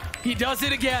gosh! He does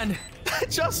it again.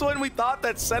 Just when we thought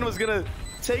that Sen was gonna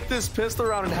take this pistol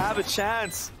round and have a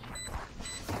chance.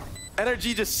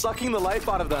 NRG just sucking the life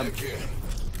out of them.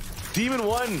 Demon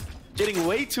One getting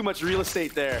way too much real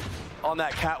estate there on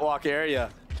that catwalk area.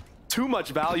 Too much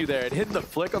value there. It hit the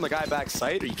flick on the guy back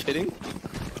site. Are you kidding?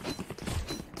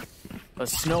 The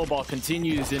snowball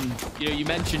continues, and you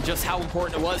mentioned just how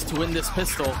important it was to win this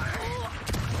pistol.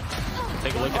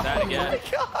 Take a look at that again.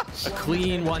 A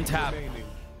clean one tap.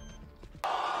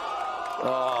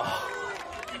 Oh,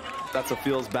 that's what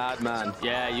feels bad, man.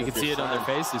 Yeah, you can see it on their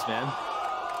faces, man.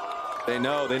 They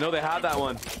know they had that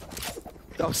one.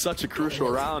 That was such a crucial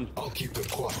round. I'll keep them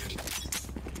quiet.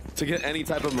 To get any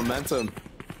type of momentum.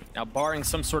 Now, barring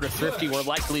some sort of thrifty, we're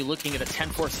likely looking at a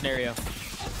 10-4 scenario.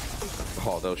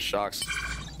 Oh, those shocks.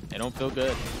 They don't feel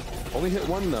good. Only hit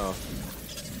one, though.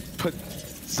 put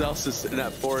Celsius in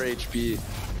at 4 HP.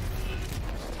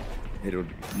 They do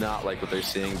not like what they're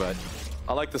seeing, but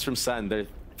I like this from Sen.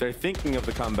 They're thinking of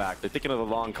the comeback. They're thinking of the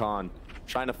long con,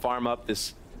 trying to farm up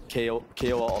this KO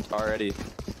ult already.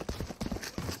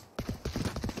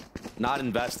 Not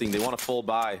investing. They want a full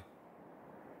buy.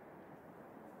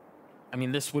 I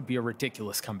mean, this would be a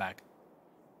ridiculous comeback.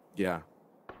 Yeah.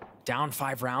 Down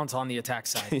 5 rounds on the attack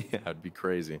side. Yeah, it'd be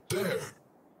crazy.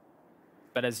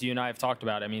 But as you and I have talked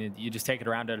about, I mean, you just take it a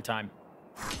round at a time.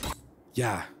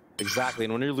 Yeah, exactly.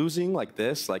 And when you're losing like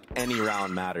this, like any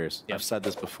round matters. Yep. I've said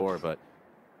this before, but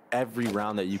every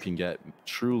round that you can get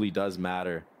truly does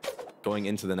matter going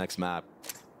into the next map.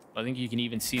 I think you can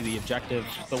even see the objective,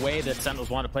 the way that Sentinels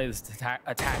want to play this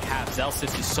attack half.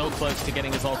 Zelsis is so close to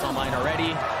getting his ult online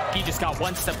already. He just got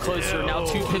 1 step closer, now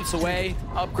 2 hits away,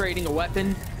 upgrading a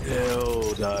weapon.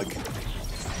 Ew, Doug.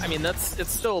 I mean, it's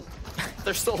still,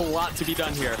 there's still a lot to be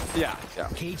done here. Yeah.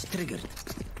 Cage triggered.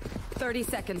 30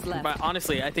 seconds left. But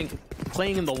honestly, I think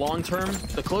playing in the long term,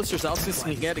 the closer Zelsis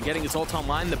can get to getting his ult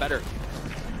online, the better.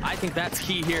 I think that's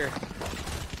key here.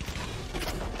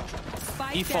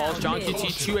 He falls. John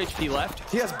QT, 2 HP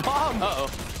left. He has bomb. Uh-oh.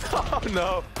 Oh,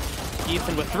 no.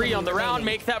 Ethan with 3 on the round,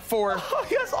 make that 4. Oh,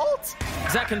 he has ult.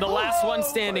 Zekin, the last one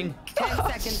standing. 10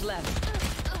 seconds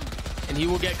left. And he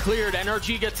will get cleared.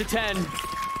 NRG gets to 10.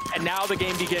 And now the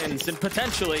game begins. And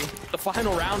potentially the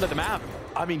final round of the map.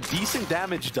 I mean, decent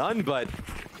damage done, but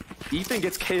Ethan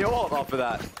gets KO off of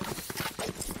that.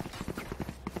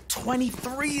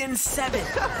 23 and 7.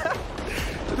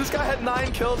 This guy had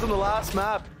 9 kills in the last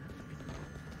map.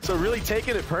 So really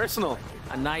taking it personal.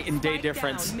 A night and day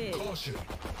difference.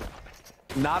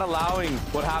 Not allowing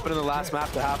what happened in the last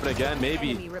map to happen again.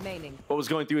 Maybe what was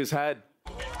going through his head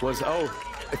was, oh,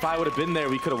 if I would have been there,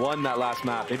 we could have won that last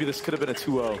map. Maybe this could have been a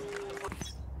 2-0.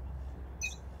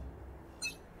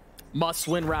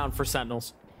 Must-win round for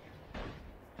Sentinels.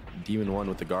 Demon 1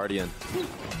 with the Guardian.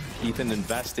 Ethan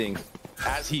investing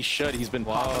as he should. He's been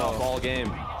popping off all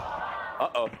game.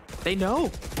 Uh-oh. They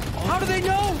know. How do they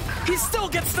know? He still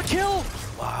gets the kill.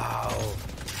 Wow.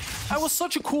 That was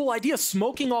such a cool idea,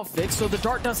 smoking off Vic so the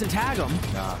dart doesn't tag him.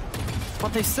 Yeah.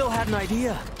 But they still had an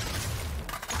idea.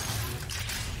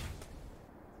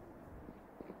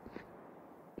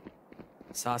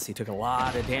 Saucy took a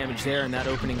lot of damage there in that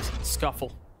opening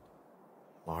scuffle.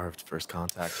 Marv, first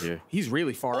contact here. He's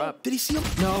really far up. Did he see him?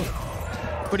 No.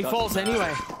 But he falls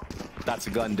anyway. That's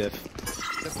a gun diff.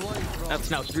 That's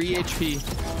now 3 HP.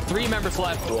 3 members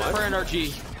left for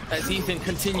NRG as Ethan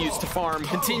continues to farm,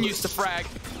 continues to frag,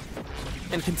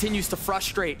 and continues to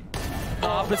frustrate the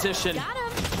opposition. Got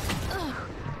him.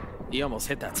 He almost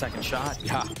hit that second shot.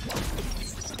 Yeah.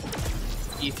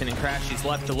 Ethan and Crashy's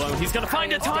left alone. He's gonna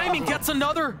find a time and gets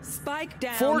another. Spike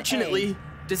down. Fortunately,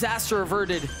 disaster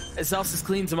averted as Zelsis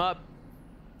cleans him up.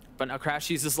 But now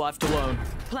Crashy's is left alone.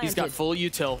 He's got full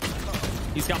util.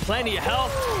 He's got plenty of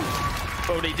health.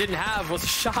 But what he didn't have was a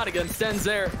shot against Zenz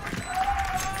there.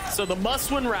 So the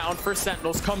must-win round for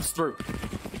Sentinels comes through.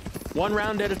 1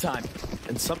 round at a time.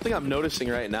 And something I'm noticing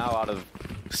right now out of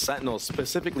Sentinels,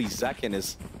 specifically Zekin,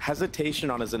 is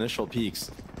hesitation on his initial peaks.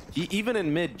 He even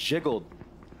in mid jiggled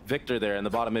Victor there in the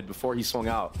bottom mid before he swung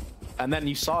out. And then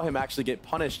you saw him actually get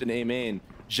punished in A main,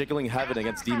 jiggling Heaven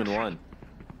against Demon 1.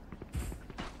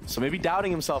 So maybe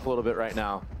doubting himself a little bit right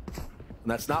now. And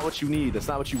that's not what you need. That's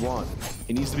not what you want.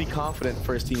 He needs to be confident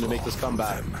for his team to make this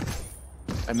comeback.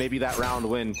 And maybe that round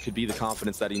win could be the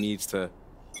confidence that he needs to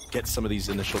get some of these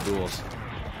initial duels.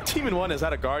 Demon 1 has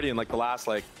had a Guardian like the last,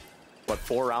 like, what,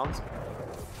 4 rounds?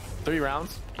 3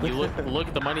 rounds? You look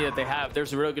at the money that they have.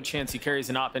 There's a real good chance he carries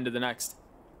an op into the next.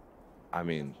 I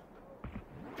mean,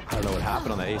 I don't know what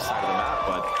happened on the A side of the map,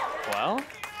 but... Well,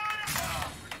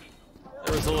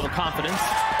 there was a little confidence.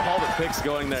 All the picks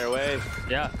going their way.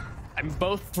 Yeah. I mean,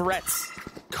 both threats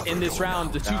in this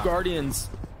round, the 2 Guardians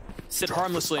sit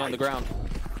harmlessly on the ground.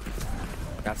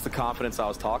 That's the confidence I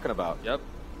was talking about. Yep.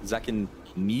 Zekin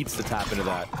needs to tap into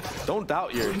that. Don't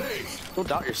doubt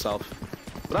yourself.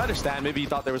 But I understand, maybe you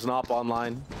thought there was an op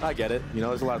online. I get it. You know,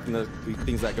 there's a lot of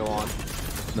things that go on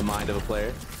in the mind of a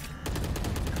player.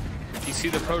 You see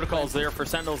the protocols there for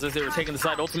Sentinels as they were taking the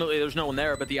side. Ultimately, there's no one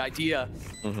there, but the idea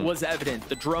was evident.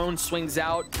 The drone swings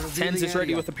out. Tenz is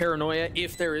ready with the paranoia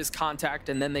if there is contact,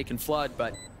 and then they can flood,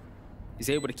 but he's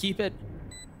able to keep it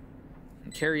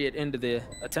and carry it into the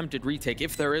attempted retake,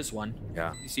 if there is one.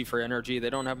 Yeah. You see for NRG, they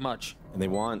don't have much. And they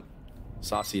want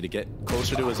Saucy to get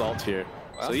closer to his ult here.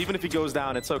 Well, so even if he goes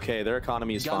down, it's okay. Their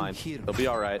economy is fine. They'll be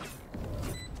all right.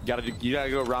 You gotta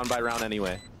go round by round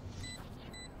anyway.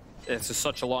 It's just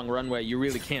such a long runway. You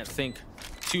really can't think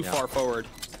too far forward.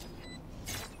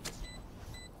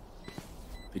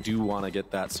 They We do want to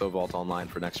get that Sovault online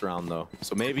for next round, though.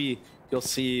 So maybe you'll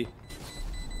see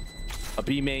a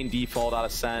B main default out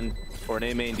of Sen or an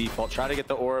A main default. Try to get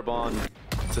the orb on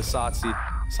to Saucy.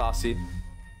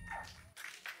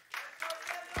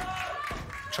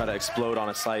 Try to explode on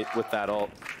a site with that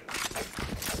ult.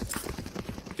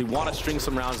 They want to string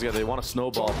some rounds together. They want to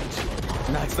snowball.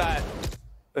 And that's that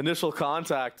initial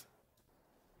contact.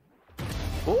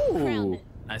 Ooh.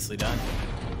 Nicely done.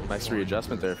 Nice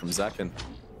readjustment there from Zekin.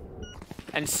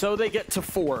 And so they get to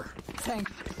 4.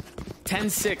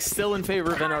 10-6, still in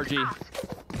favor of NRG.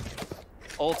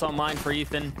 Ult online for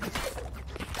Ethan.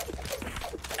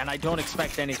 And I don't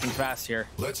expect anything fast here.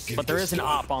 But there is an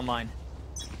op online.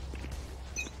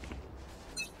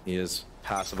 He is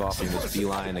passive offing this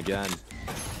beeline again.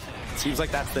 Seems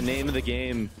like that's the name of the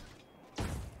game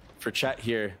for Chet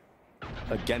here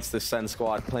against the Sen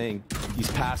squad, playing these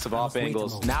passive off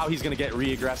angles. Now he's going to get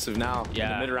re-aggressive now in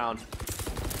the mid-round.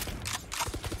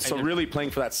 So really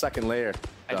playing for that second layer.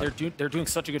 And they're doing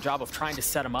such a good job of trying to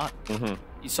set him up.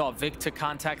 You saw Vic to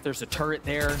contact. There's a turret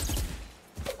there.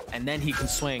 And then he can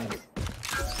swing.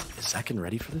 Is Zekin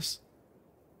ready for this?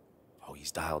 Oh,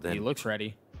 he's dialed in. He looks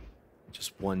ready.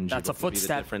 Just one. That's a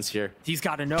footstep. Difference here. He's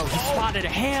got to know. He spotted a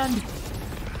hand.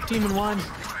 Demon 1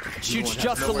 shoots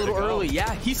just a little early.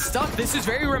 Yeah, he's stuck. This is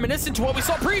very reminiscent to what we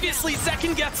saw previously.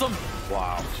 Zekin gets him.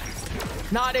 Wow.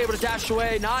 Not able to dash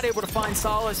away. Not able to find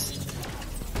solace.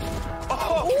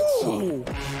 Oh!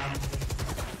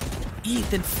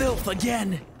 Ethan filth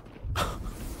again.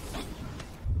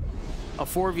 A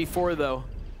 4v4 though,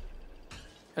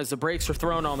 as the brakes are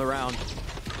thrown on the round.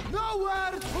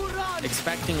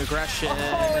 Expecting aggression.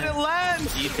 Oh, and it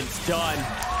lands! Ethan's done.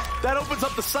 That opens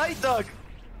up the sight, Doug.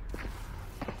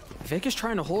 Vic is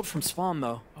trying to hold from spawn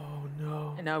though. Oh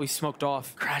no. And now he's smoked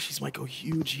off. Crashies might go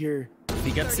huge here.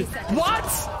 He gets it.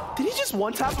 What? Did he just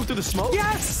one-tap him through the smoke?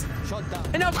 Yes!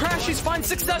 And now Crashies finds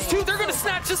success too. They're gonna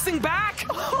snatch this thing back.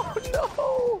 Oh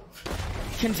no!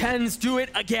 Contends do it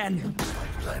again.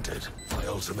 Planted. My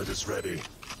ultimate is ready.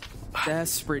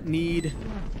 Desperate need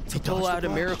to pull out a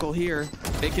miracle here.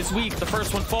 Vic is weak. The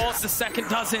first one falls. The second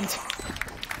doesn't.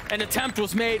 An attempt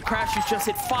was made. Crashies just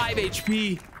hit 5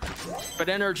 HP. But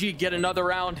NRG get another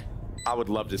round. I would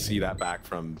love to see that back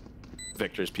from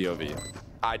Victor's POV.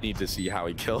 I need to see how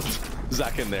he killed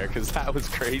Zekin there, because that was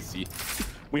crazy.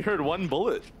 We heard one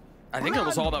bullet. I think that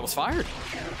was all that was fired.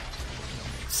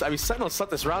 I mean, Sentinels set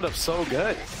this round up so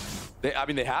good. They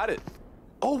had it.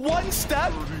 Oh, one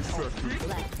step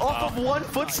off of one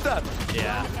footstep.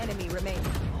 Yeah. Enemy remains.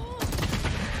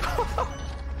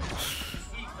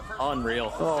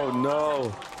 Unreal. Oh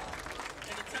no.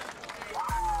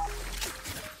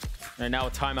 And now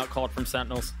a timeout called from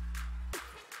Sentinels.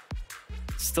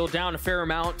 Still down a fair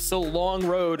amount. Still a long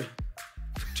road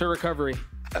to recovery.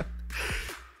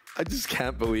 I just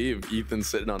can't believe Ethan's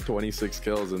sitting on 26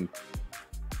 kills, and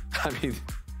I mean,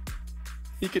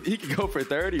 he could go for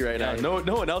 30 right now. No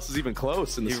one else is even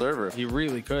close in the server. He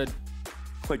really could.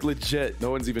 Like legit,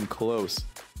 no one's even close.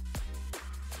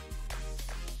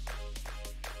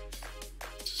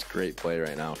 Just great play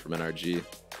right now from NRG.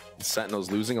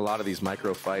 Sentinels losing a lot of these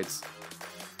micro fights.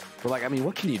 But like, I mean,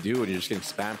 what can you do when you're just getting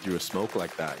spammed through a smoke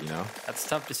like that, you know? That's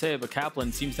tough to say, but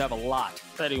Kaplan seems to have a lot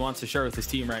that he wants to share with his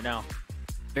team right now.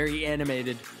 Very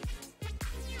animated,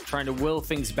 trying to will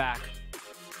things back.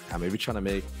 Yeah, maybe trying to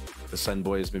make the Sen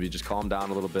boys maybe just calm down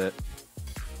a little bit,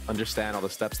 understand all the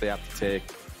steps they have to take.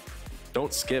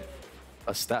 Don't skip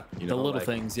a step, you know? The little like,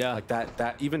 things, yeah. Like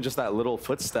that, even just that little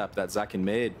footstep that Zekin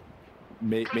made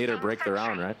her break the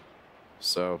round, right?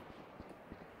 So,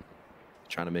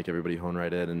 trying to make everybody hone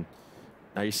right in. And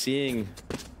now you're seeing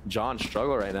John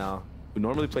struggle right now, who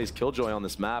normally plays Killjoy on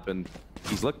this map, and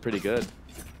he's looked pretty good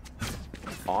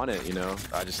on it, you know?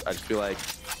 I just feel like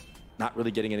not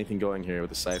really getting anything going here with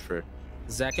the Cypher.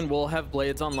 Zekin will have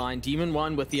Blades online. Demon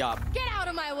 1 with the op. Get out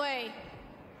of my way!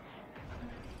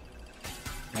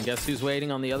 And guess who's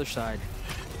waiting on the other side?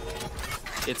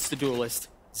 It's the duelist.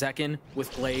 Zekin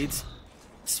with Blades.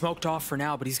 Smoked off for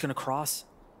now, but he's gonna cross.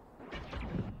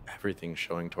 Everything's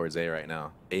showing towards A right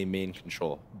now. A main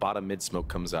control. Bottom mid smoke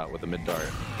comes out with a mid dart.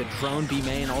 The drone B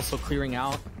main also clearing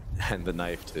out. And the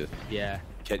knife to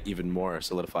get even more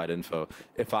solidified info.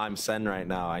 If I'm Sen right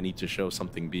now, I need to show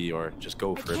something B or just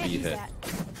go for a B hit.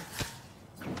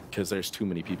 Because there's too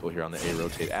many people here on the A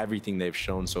rotate. Everything they've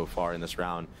shown so far in this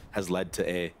round has led to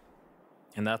A.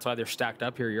 And that's why they're stacked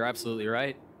up here. You're absolutely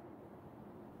right.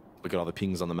 Look at all the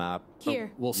pings on the map.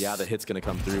 Here. Yeah, the hit's gonna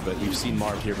come through, but we've seen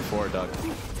Marv here before, Doug.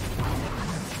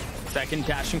 Second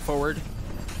dashing forward.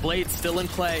 Blade still in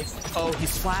play. Oh,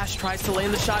 he's flashed, tries to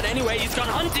land the shot anyway. He's gone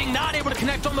hunting, not able to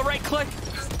connect on the right click.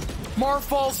 Marv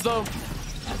falls, though.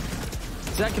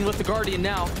 Zekin with the Guardian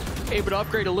now, able to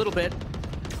upgrade a little bit.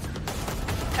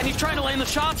 And he's trying to land the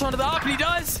shots onto the op, and he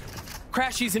does.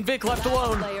 Crashies and Vic left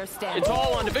alone. It's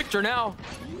all on to Victor now.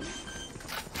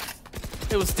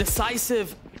 It was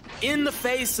decisive in the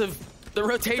face of the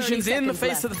rotations, in the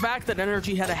face of the fact that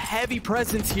NRG had a heavy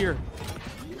presence here.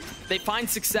 They find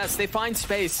success, they find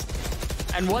space.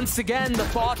 And once again, the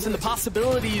thoughts and the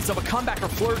possibilities of a comeback are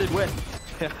flirted with.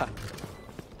 Yeah.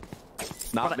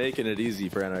 Not making it easy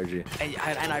for NRG.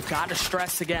 And I've got to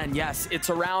stress again, yes, it's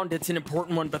a round, it's an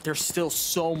important one, but there's still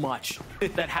so much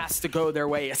that has to go their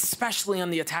way, especially on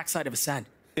the attack side of Ascend.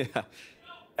 Yeah.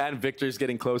 And Victor's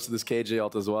getting close to this KJ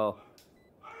ult as well.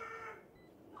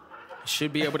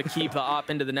 Should be able to keep the op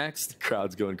into the next.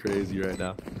 Crowd's going crazy right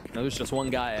now. No, there's just one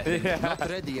guy. Yeah. Not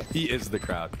ready yet. He is the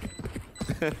crowd.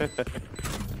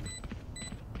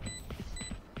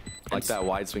 Like that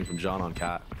wide swing from John on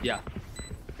Cat. Yeah.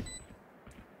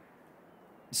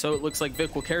 So it looks like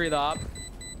Vic will carry the op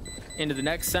into the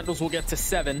next. Sentinels will get to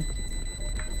 7.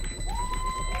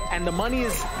 And the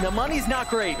money's not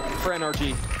great for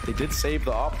NRG. They did save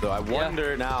the op though. I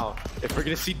wonder now if we're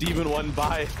gonna see Demon 1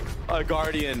 buy a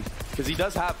Guardian, because he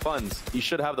does have funds. He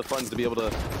should have the funds to be able to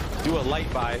do a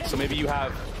light buy. So maybe you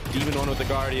have Demon 1 with the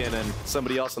Guardian and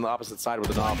somebody else on the opposite side with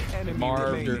an op.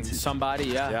 Marv or somebody,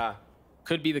 Yeah.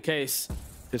 Could be the case.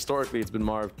 Historically, it's been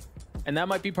Marv. And that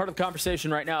might be part of the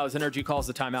conversation right now as NRG calls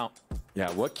the timeout. Yeah,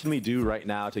 what can we do right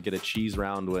now to get a cheese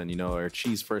round win, you know, or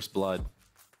cheese first blood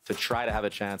to try to have a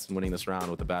chance in winning this round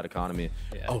with a bad economy?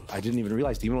 Yeah. Oh, I didn't even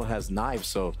realize Demon 1 has knives,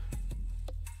 so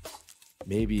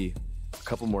maybe a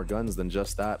couple more guns than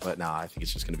just that. But nah, I think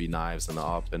it's just going to be knives and the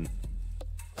op. And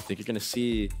I think you're going to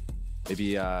see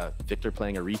maybe Victor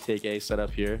playing a retake A setup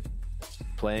here,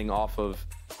 playing off of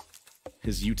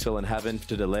his util in heaven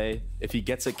to delay. If he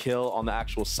gets a kill on the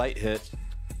actual site hit,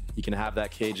 he can have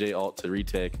that KJ ult to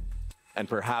retake. And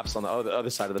perhaps on the other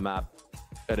side of the map,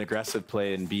 an aggressive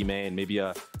play in B main, maybe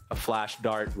a flash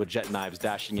dart with jet knives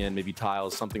dashing in, maybe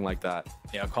tiles, something like that.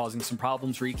 Yeah, causing some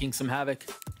problems, wreaking some havoc.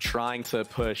 Trying to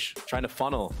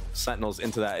funnel Sentinels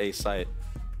into that A site.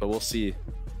 But we'll see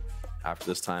after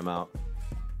this timeout.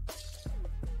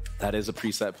 That is a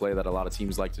preset play that a lot of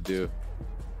teams like to do.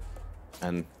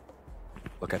 And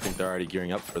look, I think they're already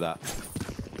gearing up for that.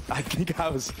 I think I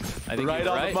was right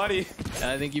on the money.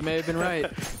 I think you may have been right.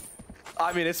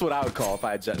 I mean, it's what I would call if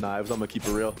I had jet knives. I'm gonna keep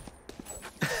it real.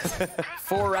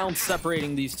 4 rounds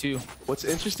separating these two. What's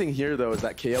interesting here, though, is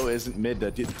that KO isn't mid to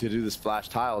do this flash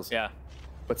tiles. Yeah.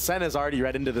 But Sen is already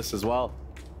read into this as well.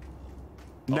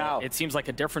 Now it seems like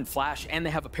a different flash, and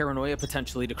they have a paranoia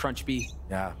potentially to crunch B.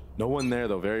 Yeah, no one there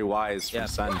though. Very wise from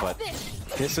Sen, but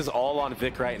this is all on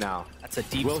Vic right now. That's a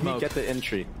deep Will smoke. he get the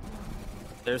entry?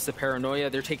 There's the paranoia.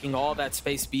 They're taking all that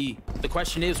space B. The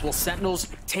question is, will Sentinels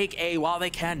take A while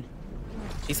they can?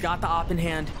 He's got the op in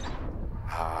hand.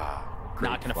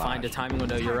 Not gonna find a timing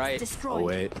window. You're right. Oh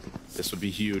wait, this would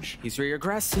be huge. He's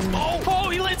reaggressing. Oh,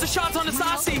 he lands the shots on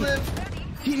Asasi.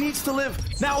 He needs to live.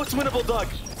 Now it's winnable, Doug.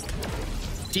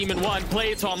 Demon 1,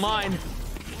 Blades online.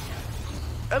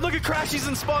 And look at Crash, he's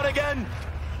in spawn again.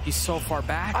 He's so far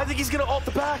back. I think he's gonna ult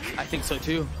the back. I think so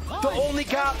too. The only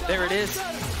gap. There it is.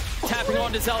 Tapping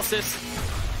onto Zelsis.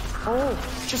 Oh,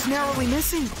 just narrowly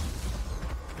missing.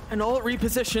 And ult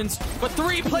repositions, but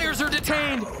 3 players are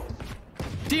detained.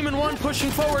 Demon 1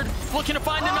 pushing forward, looking to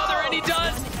find another, and he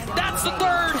does. That's the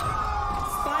 3rd.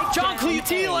 John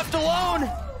Cleute left alone.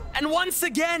 And once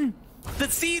again, the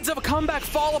seeds of a comeback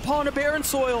fall upon a barren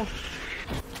soil.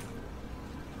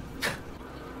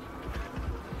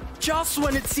 Just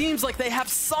when it seems like they have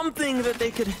something that they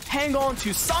could hang on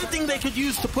to, something they could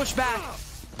use to push back.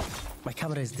 My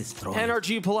camera is destroyed.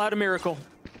 NRG pull out a miracle.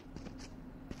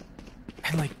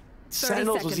 And like,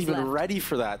 Sentinels was even ready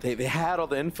for that. They had all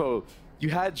the info. You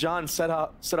had John set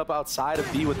up outside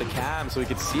of B with the cam so he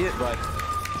could see it, but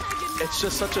it's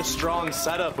just such a strong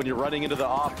setup when you're running into the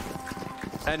op.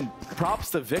 And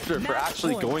props to Victor for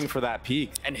actually going for that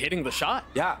peak. And hitting the shot.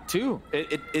 Yeah, too.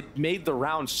 It made the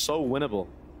round so winnable.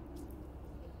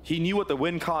 He knew what the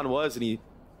win con was and he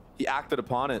acted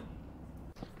upon it.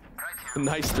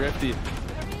 Nice thrifty.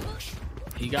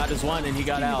 He got his one and he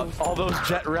got out. All those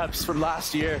jet reps from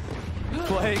last year.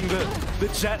 Playing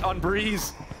the jet on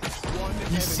Breeze.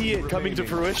 You see it coming to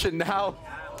fruition now.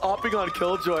 Opping on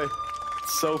Killjoy.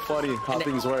 It's so funny how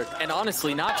things work. And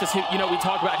honestly, not just him, you know, we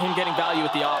talk about him getting value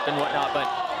with the op and whatnot, but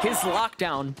his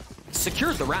lockdown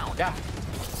secured the round. Yeah.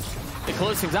 It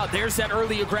closed things out. There's that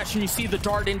early aggression. You see the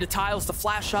dart into tiles, the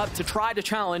flash up to try to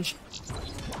challenge.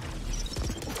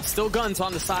 Still guns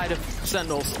on the side of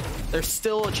Sentinels. There's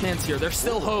still a chance here. There's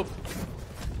still hope.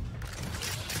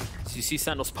 So you see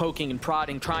Sentinels poking and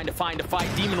prodding, trying to find a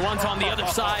fight. Demon One's on the other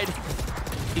side.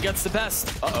 He gets the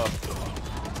best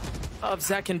of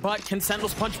Zek and Butt. Can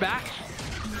Sentinels punch back?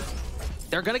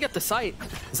 They're gonna get the sight.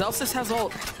 Zelsis has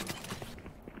ult.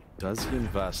 Does he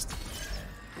invest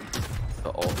the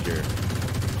ult here?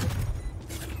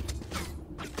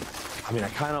 I mean, I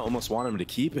kind of almost want him to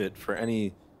keep it for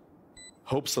any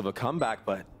hopes of a comeback,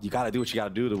 but you got to do what you got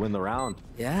to do to win the round.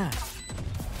 Yeah.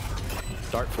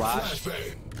 Dart flash,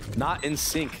 not in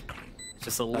sync.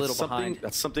 Just a little behind.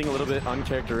 That's something a little bit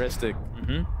uncharacteristic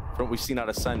from what we've seen out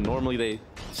of Sen. Normally they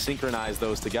synchronize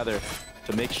those together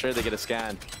to make sure they get a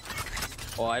scan.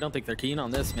 Well, I don't think they're keen on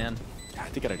this, man. I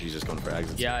think NRG's just going for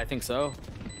exits. Yeah, I think so.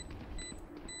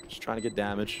 Just trying to get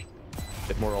damage,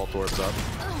 get more ult orbs up.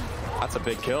 That's a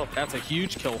big kill. That's a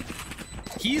huge kill.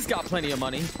 He's got plenty of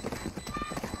money.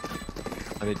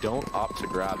 And they don't opt to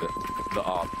grab it, the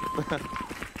op.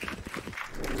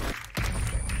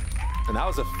 And that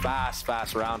was a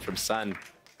fast round from Sen.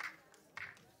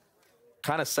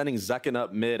 Kind of sending Zekin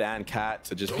up mid and Cat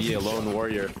to just be a lone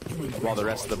warrior while the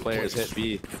rest of the players hit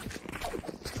B.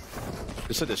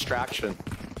 Just a distraction.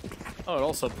 Oh, and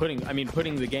also putting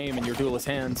the game in your duelist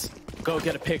hands. Go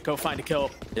get a pick, go find a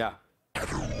kill. Yeah.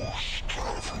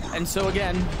 And so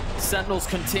again, Sentinels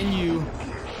continue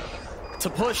to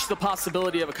push the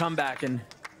possibility of a comeback. And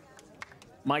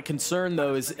my concern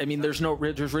though is, I mean, there's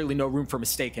really no room for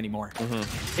mistake anymore.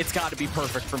 It's got to be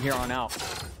perfect from here on out.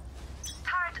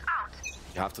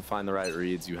 You have to find the right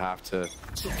reads. You have to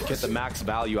get the max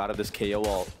value out of this KO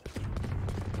ult.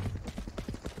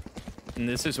 And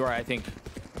this is where I think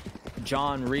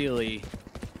John really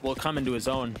will come into his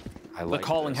own. The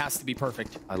calling has to be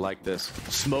perfect. I like this.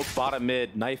 Smoke bottom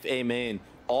mid, knife A main.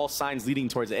 All signs leading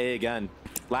towards A again.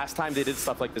 Last time they did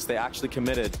stuff like this, they actually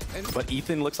committed. But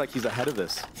Ethan looks like he's ahead of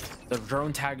this. The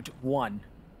drone tagged one.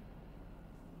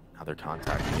 Now they're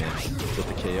contacting him with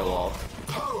the KO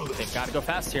ult. They've got to go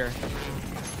fast here.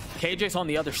 KJ's on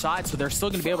the other side, so they're still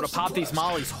going to be able to pop these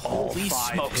mollies. Holy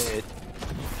smokes. Hit.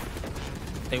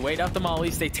 They wait out the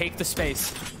mollies. They take the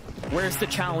space. Where's the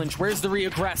challenge? Where's the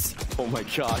reaggress? Oh my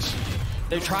gosh.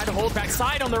 They try to hold back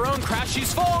side on their own.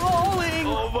 Crashy's falling.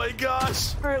 Oh my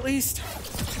gosh. Or at least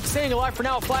staying alive for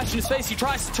now. A flash in his face. He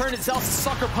tries to turn it. Zelsis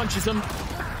sucker punches him.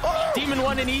 Demon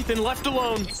One and Ethan left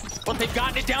alone. But they've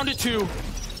gotten it down to 2.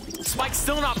 Spike's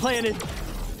still not planted.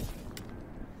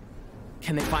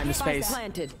 Can they find the space?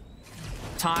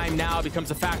 Time now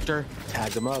becomes a factor.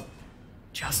 Tag them up.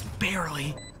 Just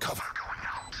barely. Cover going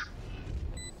out.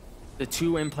 The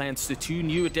 2 implants, the 2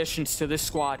 new additions to this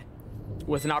squad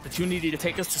with an opportunity to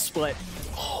take us to split.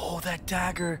 Oh, that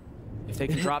dagger. If they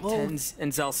can drop Tens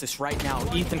and Zelsis right now.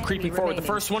 Ethan creeping forward. The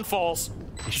first one falls.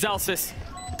 Zelsis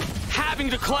having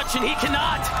to clutch, and he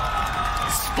cannot.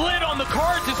 Split on the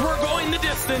cards as we're going the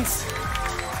distance.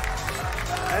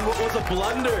 And what was a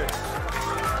blunder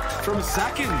from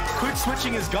Zekin? Quick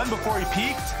switching his gun before he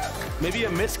peeked. Maybe a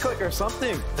misclick or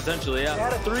something. Potentially, yeah. He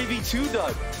had a 3v2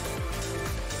 done.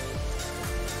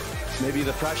 Maybe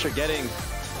the pressure getting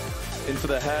into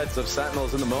the heads of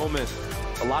Sentinels in the moment.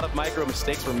 A lot of micro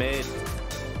mistakes were made.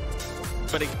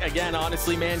 But again,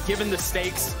 honestly, man, given the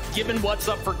stakes, given what's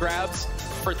up for grabs,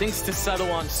 for things to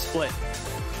settle on split,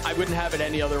 I wouldn't have it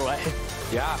any other way.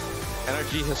 Yeah,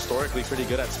 NRG historically pretty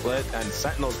good at split, and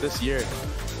Sentinels this year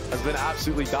has been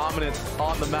absolutely dominant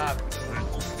on the map.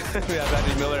 We have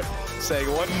Andy Miller saying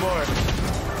one more.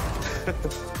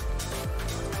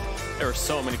 There were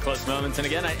so many close moments. And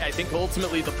again, I think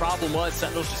ultimately the problem was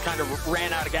Sentinels just kind of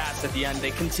ran out of gas at the end. They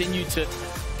continued to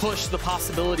push the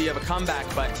possibility of a comeback,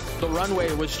 but the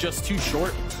runway was just too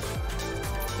short.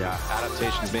 Yeah,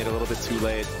 adaptations made a little bit too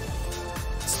late.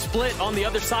 Split on the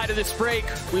other side of this break.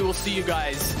 We will see you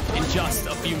guys in just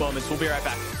a few moments. We'll be right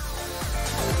back.